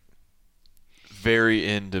 like, very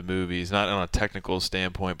into movies, not on a technical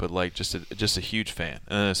standpoint, but like just a huge fan,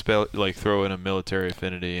 and then like throw in a military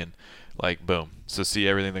affinity, and like boom, so see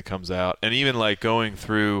everything that comes out, and even like going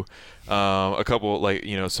through a couple like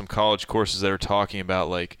you know some college courses that are talking about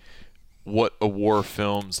like what a war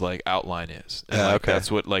film's like outline is, and like okay. that's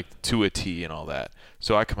what like to a T and all that.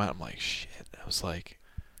 So I come out, I'm like shit. I was like,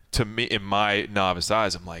 to me in my novice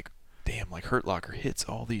eyes, I'm like, damn, like Hurt Locker hits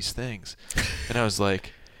all these things, and I was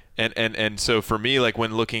like. And so for me, like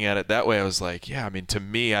when looking at it that way, I was like, yeah, I mean, to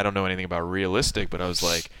me, I don't know anything about realistic, but I was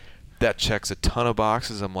like, that checks a ton of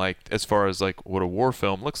boxes. I'm like, as far as like what a war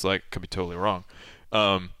film looks like, could be totally wrong.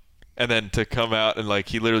 And then to come out and like,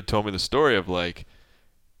 he literally told me the story of like,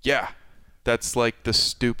 yeah, that's like the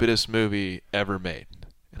stupidest movie ever made.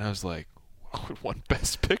 And I was like, what won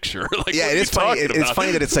Best Picture? Like, Yeah, what it are is you funny. talking It's about?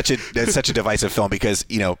 funny that it's such a divisive film because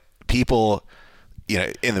you know people, you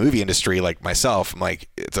know, in the movie industry like myself, I'm like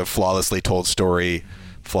it's a flawlessly told story,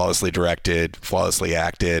 flawlessly directed, flawlessly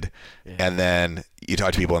acted, and then you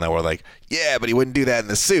talk to people in that world like, yeah, but he wouldn't do that in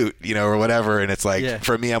the suit, you know, or whatever, and it's like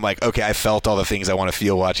for me, I'm like, okay, I felt all the things I want to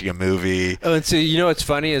feel watching a movie. Oh, and so you know what's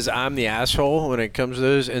funny is I'm the asshole when it comes to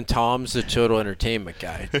those, and Tom's the total entertainment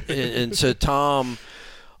guy, and so Tom.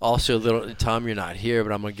 Also, Tom, you're not here,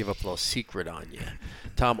 but I'm gonna give up a little secret on you.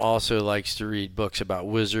 Tom also likes to read books about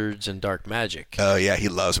wizards and dark magic. Oh yeah, he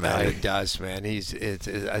loves magic. He does, man.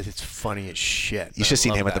 It's funny as shit. You should have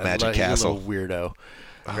seen him at the Magic Castle. He's a little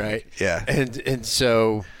weirdo, right? Yeah. And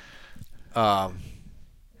so, but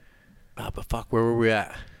fuck, where were we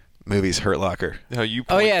at? Movies, Hurt Locker. How you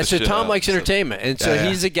Oh point yeah, the so shit Tom out. likes entertainment, and so Yeah.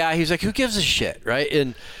 he's a guy who's like, who gives a shit, right?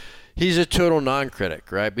 And he's a total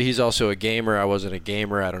non-critic, right? But he's also a gamer. I wasn't a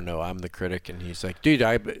gamer. I don't know. I'm the critic, and he's like, dude,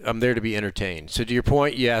 I'm there to be entertained. So to your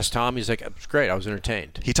point, you asked Tom. He's like, it's great. I was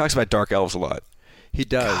entertained. He talks about dark elves a lot. He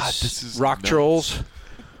does. God, this is rock nuts. trolls.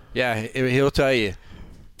 Yeah, he'll tell you.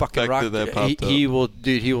 Fucking Back rock. to that popped He up. will,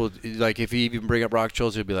 dude. He will like if he even bring up rock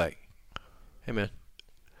trolls, he'll be like, hey man,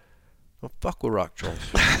 don't fuck with rock trolls.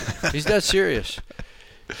 He's that serious.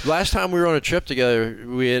 Last time we were on a trip together,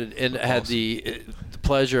 we had the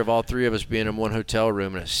pleasure of all three of us being in one hotel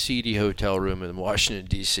room, in a seedy hotel room in Washington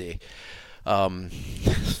D.C.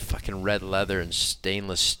 Fucking red leather and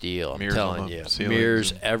stainless steel. I'm Mirrors telling on the you, ceilings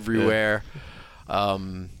mirrors and- everywhere.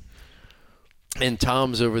 And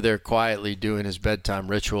Tom's over there quietly doing his bedtime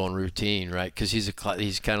ritual and routine, right? Because he's kind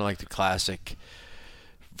of like the classic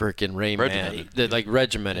freaking Rain Man, Regimented. like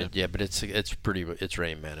regimented, yeah. But it's Rain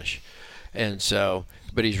Manish, and so,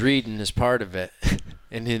 but he's reading as part of it,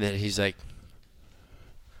 and then he's like,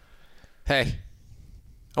 "Hey,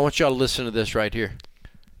 I want y'all to listen to this right here."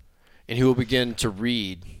 and he will begin to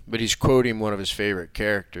read, but he's quoting one of his favorite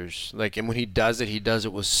characters. Like, and when he does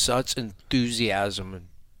it with such enthusiasm and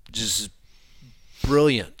just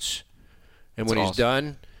brilliance. And when he's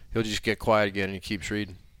done, he'll just get quiet again and he keeps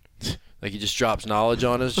reading. Like, he just drops knowledge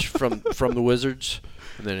on us from the wizards,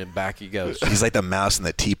 and then back he goes. He's like the mouse in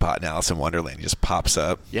the teapot in Alice in Wonderland. He just pops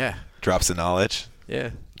up. Yeah. Drops the knowledge.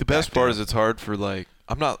 Yeah. The best part is it's hard for, like,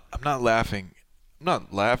 I'm not laughing. I'm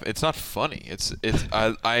not laughing. It's not funny.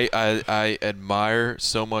 I admire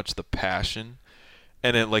so much the passion,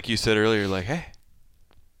 and then, like you said earlier, like, hey,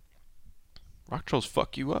 rock trolls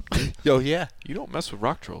fuck you up, dude. Oh, yeah. You don't mess with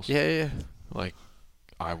rock trolls. Yeah. Like,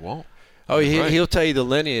 I won't. Oh, he'll tell you the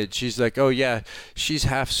lineage. She's like, oh yeah, she's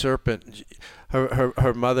half serpent.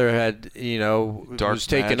 Her mother had, was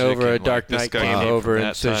taken over. A Dark Knight came over,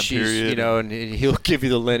 and so she's, and he'll give you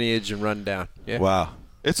the lineage and rundown. Yeah. Wow.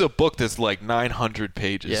 It's a book that's like 900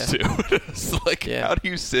 pages too. It's like, how do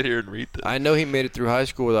you sit here and read this? I know he made it through high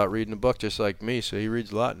school without reading a book, just like me. So he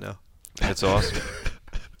reads a lot now. That's awesome.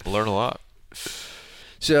 Learn a lot.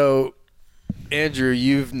 So, Andrew,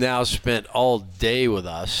 you've now spent all day with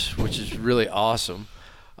us, which is really awesome,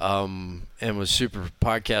 and was super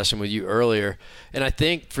podcasting with you earlier. And I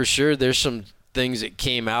think for sure there's some things that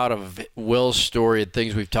came out of Will's story and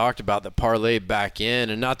things we've talked about that parlayed back in.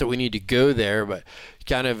 And not that we need to go there, but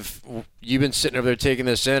kind of you've been sitting over there taking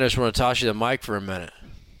this in. I just want to toss you the mic for a minute.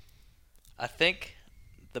 I think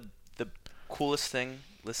the coolest thing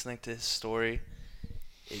listening to his story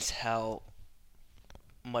is how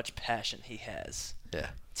much passion he has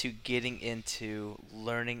to getting into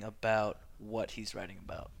learning about what he's writing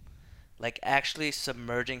about. Like, actually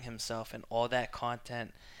submerging himself in all that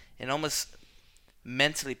content and almost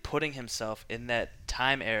mentally putting himself in that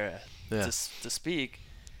time era to speak,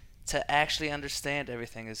 to actually understand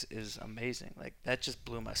everything is amazing. Like, that just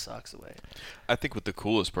blew my socks away. I think what the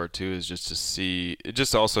coolest part too is just to see,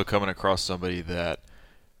 just also coming across somebody that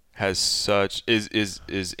has such is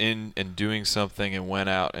in and doing something and went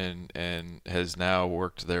out and has now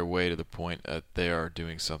worked their way to the point that they are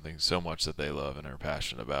doing something so much that they love and are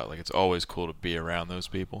passionate about. Like, it's always cool to be around those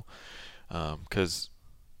people, because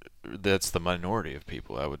that's the minority of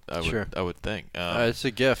people. I would think. It's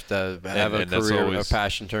a gift to have a career, a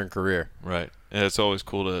passion turned career. Right, and it's always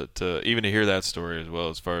cool to even to hear that story as well,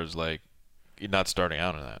 as far as like you're not starting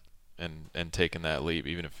out in that and taking that leap,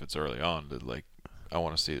 even if it's early on, to like, I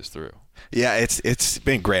want to see this through. Yeah, it's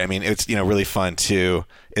been great. I mean, it's really fun too.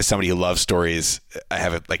 As somebody who loves stories, I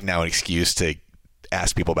have now an excuse to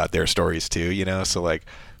ask people about their stories too. So like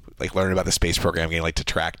learning about the space program, getting to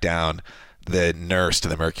track down the nurse to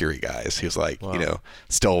the Mercury guys, who's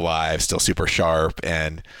still alive, still super sharp,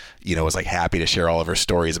 and was happy to share all of her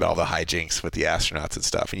stories about all the hijinks with the astronauts and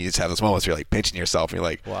stuff. And you just have those moments where you're pinching yourself, and you're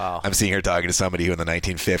like, wow, I'm sitting here talking to somebody who in the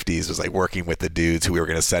 1950s was working with the dudes who we were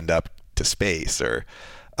going to send up to space, or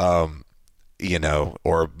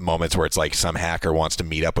or moments where it's some hacker wants to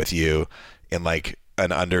meet up with you in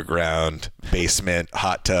an underground basement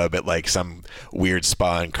hot tub at some weird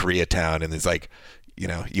spa in Koreatown, and it's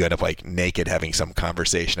you end up naked having some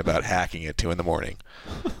conversation about hacking at 2 a.m.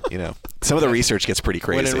 Some of the research gets pretty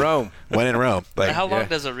crazy. When in Rome. How long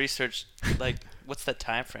does a research, what's the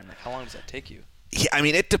time frame? How long does that take you? Yeah, I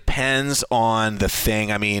mean, it depends on the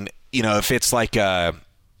thing. I mean, if it's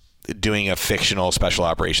doing a fictional special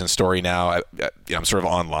operations story now, I'm sort of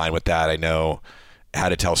online with that. I know how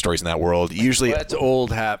to tell stories in that world. Usually, that's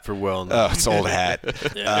old hat for Will. Oh, it's old hat.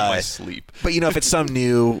 In my sleep. But if it's some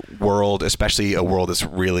new world, especially a world that's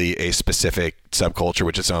really a specific subculture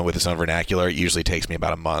with its own vernacular, it usually takes me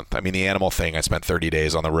about a month. I mean, the animal thing, I spent 30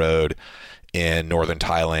 days on the road in northern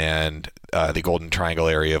Thailand, the Golden Triangle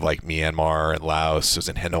area of Myanmar and Laos. I was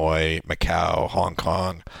in Hanoi, Macau, Hong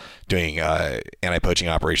Kong, doing anti-poaching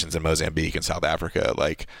operations in Mozambique and South Africa.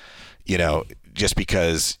 Just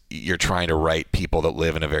because you're trying to write people that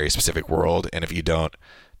live in a very specific world, and if you don't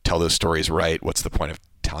tell those stories right, what's the point of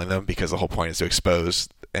telling them? Because the whole point is to expose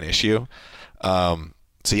an issue. So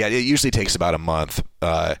yeah, it usually takes about a month.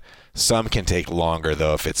 Some can take longer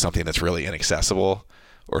though if it's something that's really inaccessible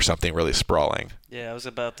or something really sprawling. Yeah, I was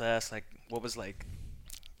about to ask, what was the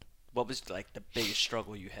biggest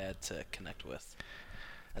struggle you had to connect with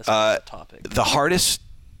as far as the topic? The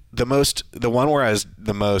one where I was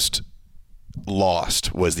the most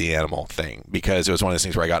lost was the animal thing, because it was one of those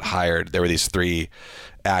things where I got hired. There were these 3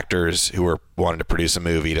 actors who were wanting to produce a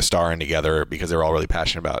movie to star in together because they were all really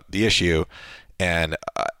passionate about the issue, and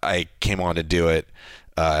I came on to do it,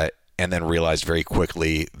 and then realized very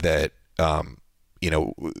quickly that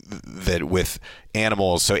that with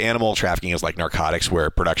animals, so animal trafficking is like narcotics, where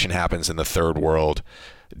production happens in the third world,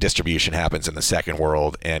 distribution happens in the second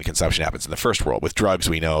world and consumption happens in the first world. With drugs,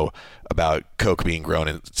 we know about coke being grown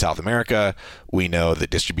in South America. We know that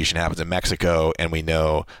distribution happens in Mexico, and we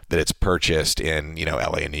know that it's purchased in,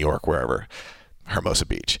 LA and New York, wherever. Hermosa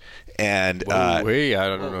Beach. And I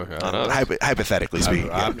don't know. Hypothetically speaking,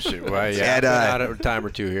 I'm sure. Well, yeah, and, out a time or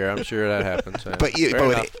two here. I'm sure that happens. But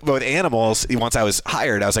with animals, once I was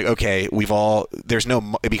hired, I was like, okay,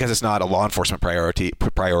 because it's not a law enforcement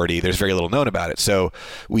priority. There's very little known about it. So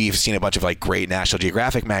we've seen a bunch of like great National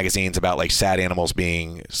Geographic magazines about like sad animals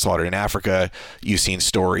being slaughtered in Africa. You've seen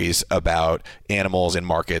stories about animals in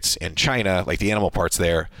markets in China, like the animal parts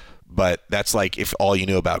there. But that's like if all you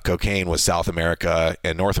knew about cocaine was South America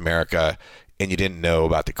and North America and you didn't know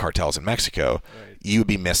about the cartels in Mexico, you'd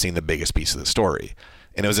be missing the biggest piece of the story.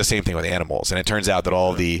 And it was the same thing with animals. And it turns out that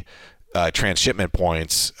all the transshipment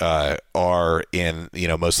points are in,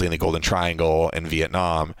 mostly in the Golden Triangle and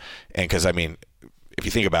Vietnam. And because, if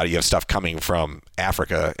you think about it, you have stuff coming from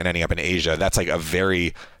Africa and ending up in Asia. That's like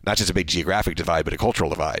not just a big geographic divide, but a cultural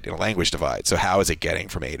divide and a language divide. So how is it getting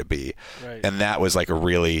from A to B? Right. And that was like a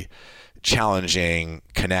really challenging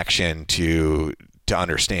connection to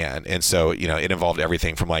understand. And so, it involved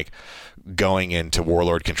everything from like going into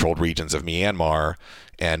warlord controlled regions of Myanmar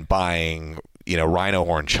and buying rhino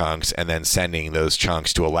horn chunks and then sending those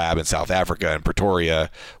chunks to a lab in South Africa in Pretoria,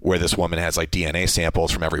 where this woman has like DNA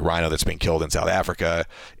samples from every rhino that's been killed in South Africa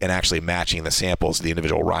and actually matching the samples to the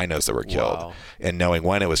individual rhinos that were killed and knowing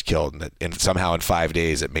when it was killed. And somehow in 5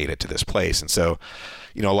 days it made it to this place. And so,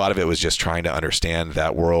 a lot of it was just trying to understand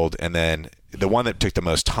that world. And then the one that took the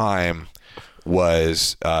most time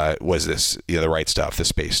was this, The Right Stuff, the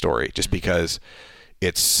space story, just because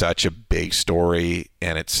it's such a big story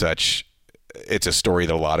and it's a story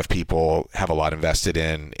that a lot of people have a lot invested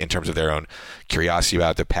in terms of their own curiosity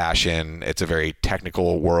about, the passion. It's a very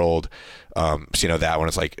technical world. So, that one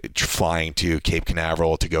is like flying to Cape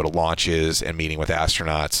Canaveral to go to launches and meeting with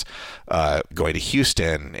astronauts, going to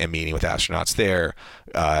Houston and meeting with astronauts there,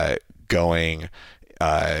 going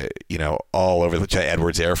all over to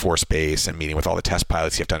Edwards Air Force Base and meeting with all the test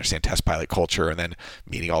pilots. You have to understand test pilot culture, and then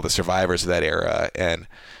meeting all the survivors of that era. And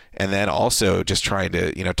then also just trying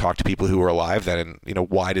to, talk to people who were alive then and,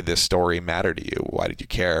 why did this story matter to you? Why did you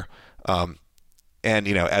care? And,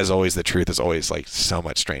 as always, the truth is always like so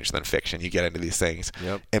much stranger than fiction. You get into these things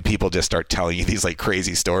and people just start telling you these like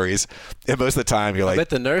crazy stories. And most of the time you're like, I bet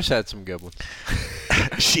the nurse had some good ones.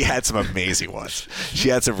 She had some amazing ones. She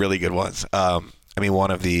had some really good ones.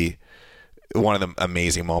 One of the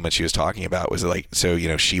amazing moments she was talking about was like,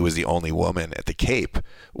 she was the only woman at the Cape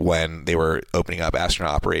when they were opening up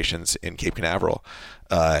astronaut operations in Cape Canaveral.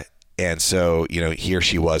 And so, here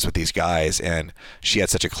she was with these guys, and she had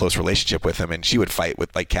such a close relationship with them, and she would fight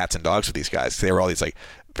with like cats and dogs with these guys. They were all these like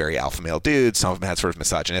very alpha male dudes. Some of them had sort of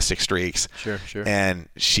misogynistic streaks. Sure. And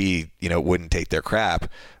she, wouldn't take their crap.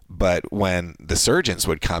 But when the surgeons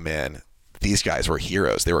would come in, these guys were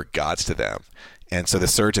heroes. They were gods to them. And so the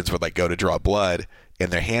surgeons would like go to draw blood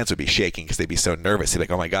and their hands would be shaking because they'd be so nervous. They'd be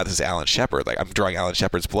like, oh my God, this is Alan Shepard. Like, I'm drawing Alan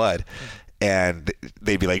Shepard's blood. And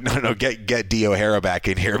they'd be like, no, get Dee O'Hara back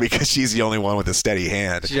in here because she's the only one with a steady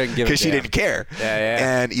hand because she didn't care.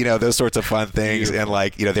 Yeah. And, those sorts of fun things. Beautiful. And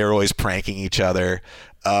like, they were always pranking each other.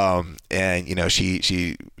 And,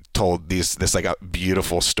 she told this like a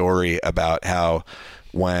beautiful story about how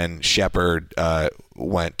when Shepard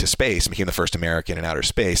went to space and became the first American in outer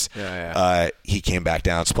space, he came back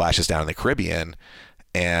down, splashes down in the Caribbean,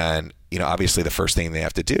 and obviously the first thing they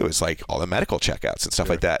have to do is like all the medical checkouts and stuff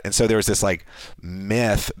like that. And so there was this like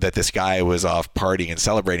myth that this guy was off partying and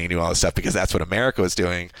celebrating and doing all this stuff because that's what America was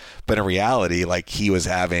doing. But in reality, like he was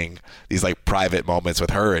having these like private moments with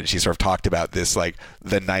her, and she sort of talked about this like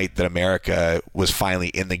the night that America was finally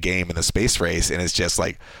in the game in the space race, and it's just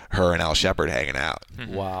like her and Al Shepard hanging out.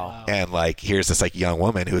 Wow. And like here's this like young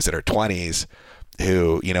woman who's in her 20s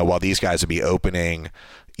who, while these guys would be opening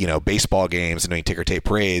baseball games and doing ticker tape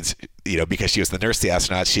parades, because she was the nurse to the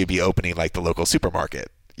astronauts, she'd be opening like the local supermarket,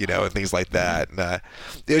 and things like that. And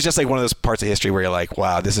it was just like one of those parts of history where you're like,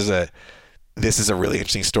 wow, this is a really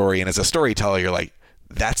interesting story. And as a storyteller, you're like,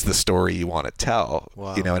 that's the story you want to tell,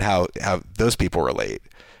 and how those people relate.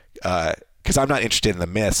 Because I'm not interested in the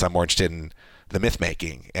myths. I'm more interested in the myth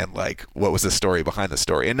making and like what was the story behind the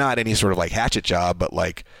story, and not any sort of like hatchet job, but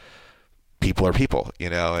like people are people,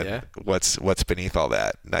 and what's beneath all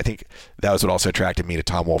that. And I think that was what also attracted me to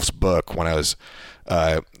Tom Wolfe's book when I was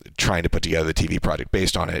trying to put together the TV project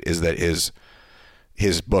based on it, is that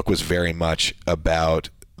his book was very much about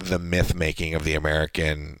the myth making of the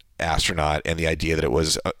American astronaut and the idea that it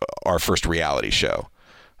was our first reality show,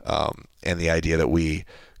 and the idea that we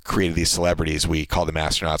created these celebrities. We called them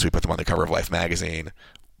astronauts. We put them on the cover of Life magazine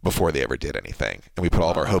before they ever did anything. And we put all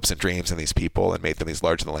of our hopes and dreams in these people and made them these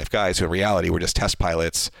larger-than-life guys who in reality were just test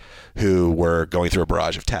pilots who were going through a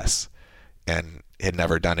barrage of tests and had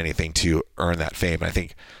never done anything to earn that fame. And I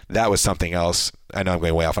think that was something else. I know I'm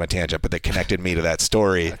going way off on a tangent, but that connected me to that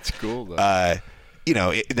story. That's cool, though.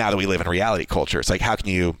 Now that we live in reality culture, it's like, how can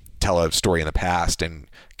you tell a story in the past and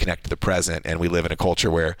connect to the present? And we live in a culture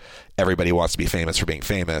where everybody wants to be famous for being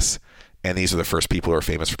famous. And these are the first people who are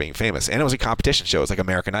famous for being famous. And it was a competition show. It was like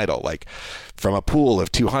American Idol. Like, from a pool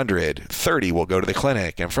of 200, 30 will go to the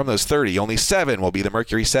clinic. And from those 30, only 7 will be the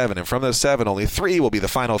Mercury 7. And from those 7, only 3 will be the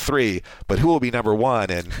final 3. But who will be number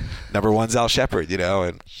 1? And number 1's Al Shepard,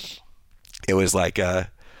 And it was like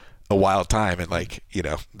a wild time. And like,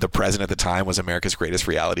 the president at the time was America's greatest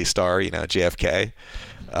reality star, JFK.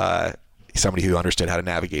 Somebody who understood how to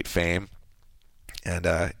navigate fame. And,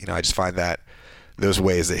 I just find that those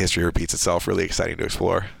ways that history repeats itself really exciting to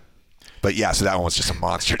explore. But yeah, so that one was just a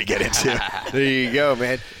monster to get into. There you go,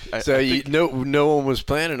 man. So no one was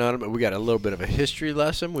planning on it, but we got a little bit of a history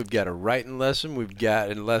lesson. We've got a writing lesson. We've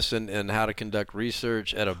got a lesson in how to conduct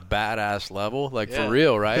research at a badass level, for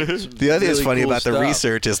real, right? The other thing that's funny about the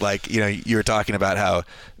research is you were talking about how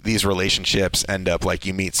these relationships end up like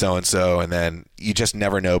you meet so-and-so and then you just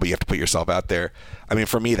never know, but you have to put yourself out there. I mean,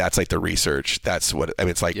 for me, that's like the research. That's what,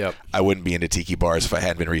 it's like, I wouldn't be into tiki bars if I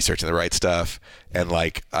hadn't been researching the right stuff. And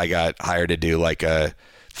I got hired to do like a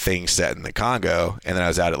thing set in the Congo, and then I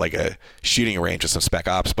was out at like a shooting range with some spec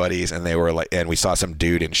ops buddies, and they were like, and we saw some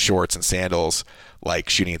dude in shorts and sandals like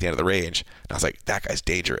shooting at the end of the range, and I was like, that guy's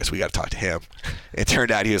dangerous, we got to talk to him. It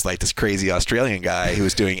turned out he was like this crazy Australian guy who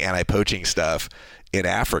was doing anti-poaching stuff in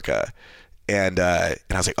Africa, and I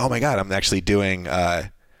was like, oh my god, I'm actually doing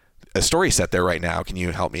a story set there right now, can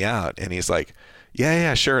you help me out? And he's like,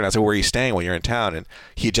 yeah, sure. And I was like, where are you staying when you're in town? And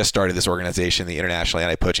he had just started this organization, the International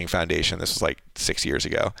Anti-Poaching Foundation. This was like 6 years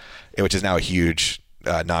ago, which is now a huge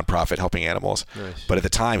nonprofit helping animals. Nice. But at the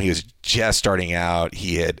time, he was just starting out.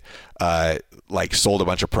 He had sold a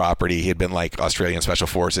bunch of property. He had been like Australian Special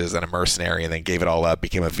Forces and a mercenary, and then gave it all up,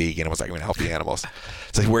 became a vegan, and was like, I'm going to help the animals.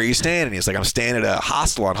 It's like, where are you staying? And he's like, I'm staying at a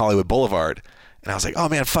hostel on Hollywood Boulevard. And I was like, oh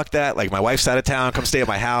man, fuck that. Like, my wife's out of town, come stay at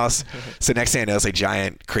my house. So next thing I know, it's like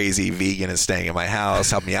giant, crazy vegan is staying at my house,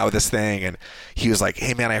 help me out with this thing. And he was like,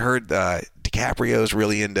 hey man, I heard DiCaprio's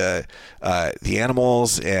really into the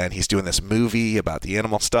animals, and he's doing this movie about the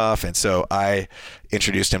animal stuff. And so I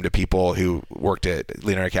introduced him to people who worked at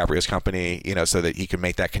Leonardo DiCaprio's company, so that he could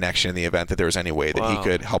make that connection in the event that there was any way that he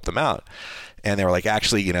could help them out. And they were like,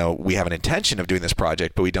 actually, we have an intention of doing this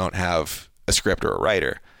project, but we don't have a script or a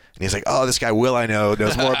writer. And he's like, oh, this guy Will I know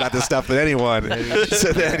knows more about this stuff than anyone.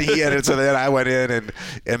 So then I went in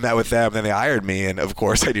and met with them. Then they hired me, and of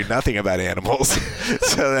course I knew nothing about animals.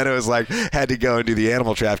 So then it was like, had to go and do the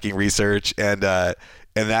animal trafficking research, and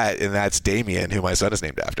that's Damien, who my son is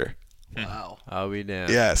named after. Wow. I'll be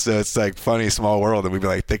damned. Yeah, so it's like funny small world, and we've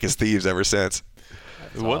been like thick as thieves ever since.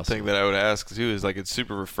 The one thing that I would ask too is like, it's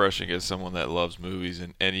super refreshing as someone that loves movies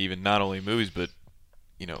and even not only movies, but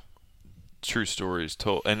true stories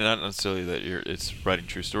told, and not necessarily that it's writing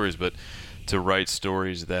true stories, but to write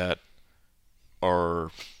stories that are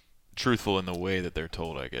truthful in the way that they're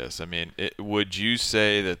told, I guess. I mean, would you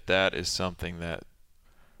say that is something that,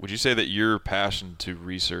 would you say that your passion to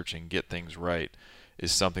research and get things right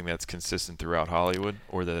is something that's consistent throughout Hollywood,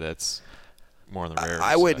 or that's more on the rare side?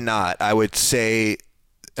 I would not. I would say,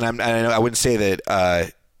 and I wouldn't say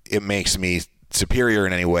that it makes me superior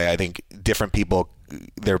in any way. I think different people,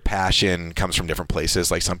 their passion comes from different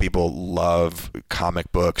places. Like, some people love comic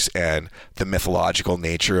books and the mythological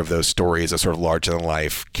nature of those stories, the sort of larger than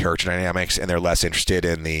life character dynamics, and they're less interested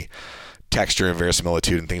in the texture and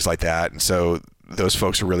verisimilitude and things like that. And so those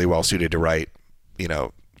folks are really well suited to write,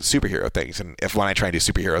 superhero things. And when I try and do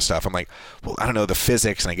superhero stuff, I'm like, well, I don't know the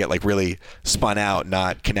physics, and I get like really spun out,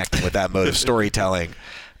 not connecting with that mode of storytelling.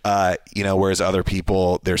 Whereas other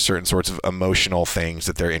people, there's certain sorts of emotional things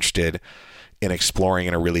that they're interested in exploring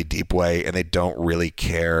in a really deep way, and they don't really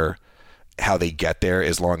care how they get there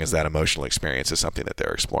as long as that emotional experience is something that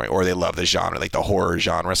they're exploring, or they love the genre, like the horror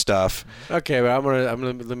genre stuff. Okay, but I'm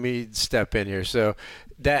gonna let me step in here. So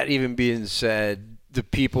that even being said, the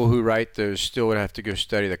people who write those still would have to go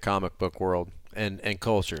study the comic book world and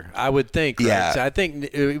culture, I would think. Right? Yeah. So I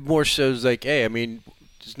think more so is like, hey, I mean,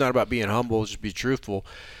 it's not about being humble, just be truthful.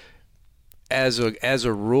 As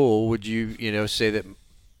a rule, would you say that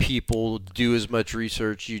people do as much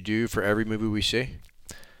research you do for every movie we see?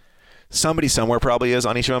 somebody somewhere probably is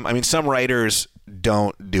on each of them. I mean, some writers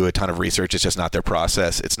don't do a ton of research. It's just not their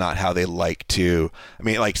process. It's not how they like to. I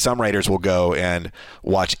mean, like some writers will go and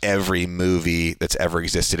watch every movie that's ever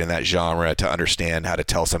existed in that genre to understand how to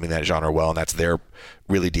tell something in that genre well, and that's their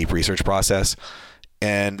really deep research process.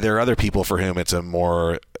 And there are other people for whom it's a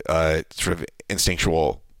more sort of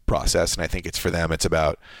instinctual process, and I think it's for them. It's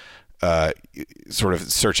about sort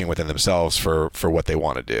of searching within themselves for what they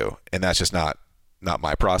want to do, and that's just not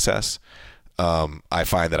my process. I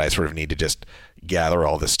find that I sort of need to just gather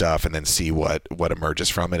all this stuff and then see what emerges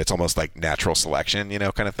from it. It's almost like natural selection,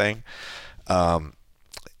 kind of thing.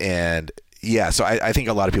 And yeah, so I think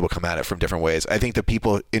a lot of people come at it from different ways. I think the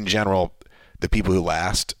people in general, the people who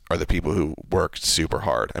last are the people who work super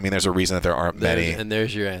hard. I mean, there's a reason that there aren't many. And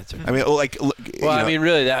there's your answer. I mean, I mean,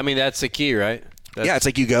 really, that's the key, right? Yeah, it's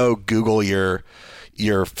like you go Google your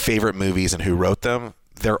favorite movies and who wrote them.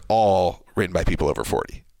 They're all written by people over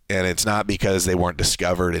 40. And it's not because they weren't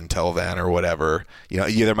discovered until then or whatever.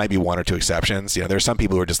 There might be one or two exceptions. There's some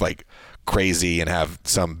people who are just like crazy and have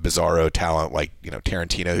some bizarro talent, like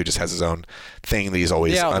Tarantino, who just has his own thing that he's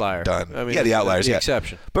always done. I mean, the outliers, the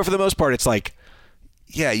exception. But for the most part, it's like,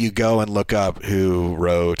 yeah, you go and look up who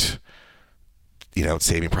wrote,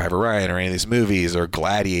 Saving Private Ryan or any of these movies or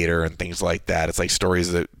Gladiator and things like that. It's like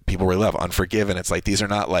stories that people really love. Unforgiven. It's like these are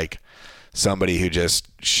not like somebody who just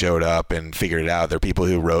showed up and figured it out. They're people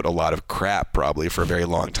who wrote a lot of crap probably for a very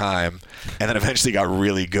long time and then eventually got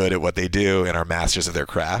really good at what they do and are masters of their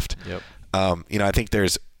craft. Yep. I think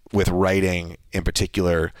with writing in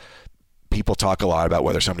particular, people talk a lot about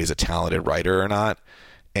whether somebody's a talented writer or not,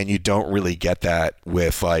 and you don't really get that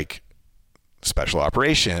with like special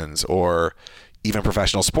operations or even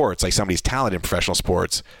professional sports. Like somebody's talented in professional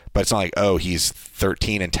sports, but it's not like, oh, he's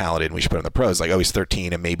 13 and talented and we should put him in the pros. Like, oh, he's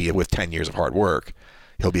 13 and maybe with 10 years of hard work,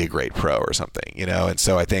 he'll be a great pro or something, And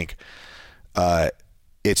so I think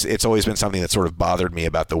it's always been something that sort of bothered me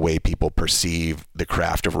about the way people perceive the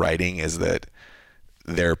craft of writing is that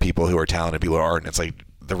there are people who are talented, people who aren't. And it's like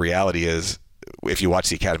the reality is, if you watch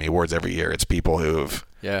the Academy Awards every year, it's people who've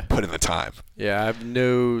put in the time. Yeah, I have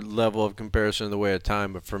no level of comparison in the way of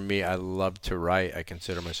time, but for me, I love to write. I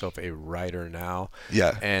consider myself a writer now.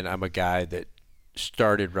 Yeah. And I'm a guy that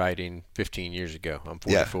started writing 15 years ago. I'm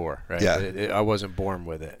 44, right? Yeah. I wasn't born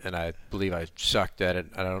with it, and I believe I sucked at it.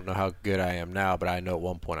 I don't know how good I am now, but I know at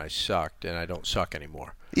one point I sucked, and I don't suck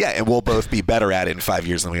anymore. Yeah, and we'll both be better at it in 5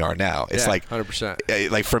 years than we are now. It's like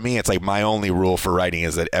 100%. Like for me, it's like my only rule for writing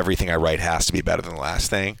is that everything I write has to be better than the last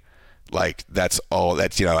thing. Like that's all.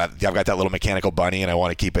 That's I've got that little mechanical bunny, and I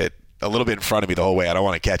want to keep it a little bit in front of me the whole way. I don't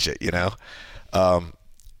want to catch it, And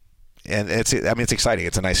it's exciting.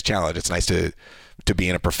 It's a nice challenge. It's nice to be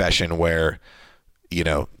in a profession where you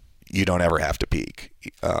don't ever have to peak.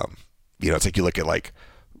 It's like you look at like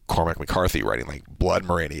Cormac McCarthy writing like Blood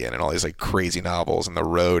Meridian and all these like crazy novels and The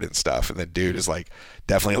Road and stuff, and the dude is like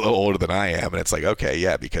definitely a little older than I am, and it's like, okay,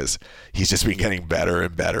 yeah, because he's just been getting better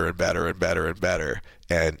and better and better and better and better,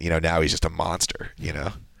 and now he's just a monster.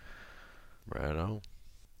 Right on.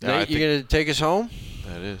 Nate, you gonna take us home?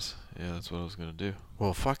 That is. Yeah, that's what I was going to do.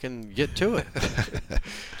 Well, fucking get to it.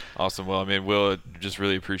 Awesome. Well, I mean, Will, just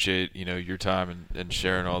really appreciate, your time and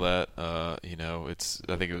sharing all that. I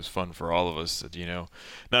think it was fun for all of us,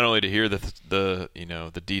 not only to hear the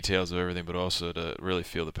details of everything, but also to really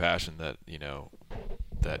feel the passion that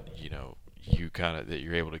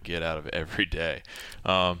you're able to get out of every day.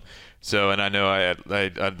 And I know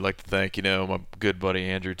I'd like to thank, my good buddy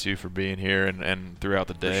Andrew, too, for being here and throughout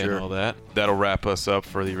the day and all that. That'll wrap us up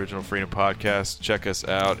for the Original Freedom Podcast. Check us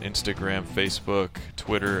out, Instagram, Facebook,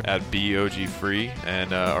 Twitter, at BOGFree,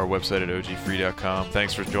 and our website at ogfree.com.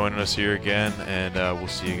 Thanks for joining us here again, and we'll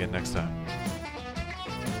see you again next time.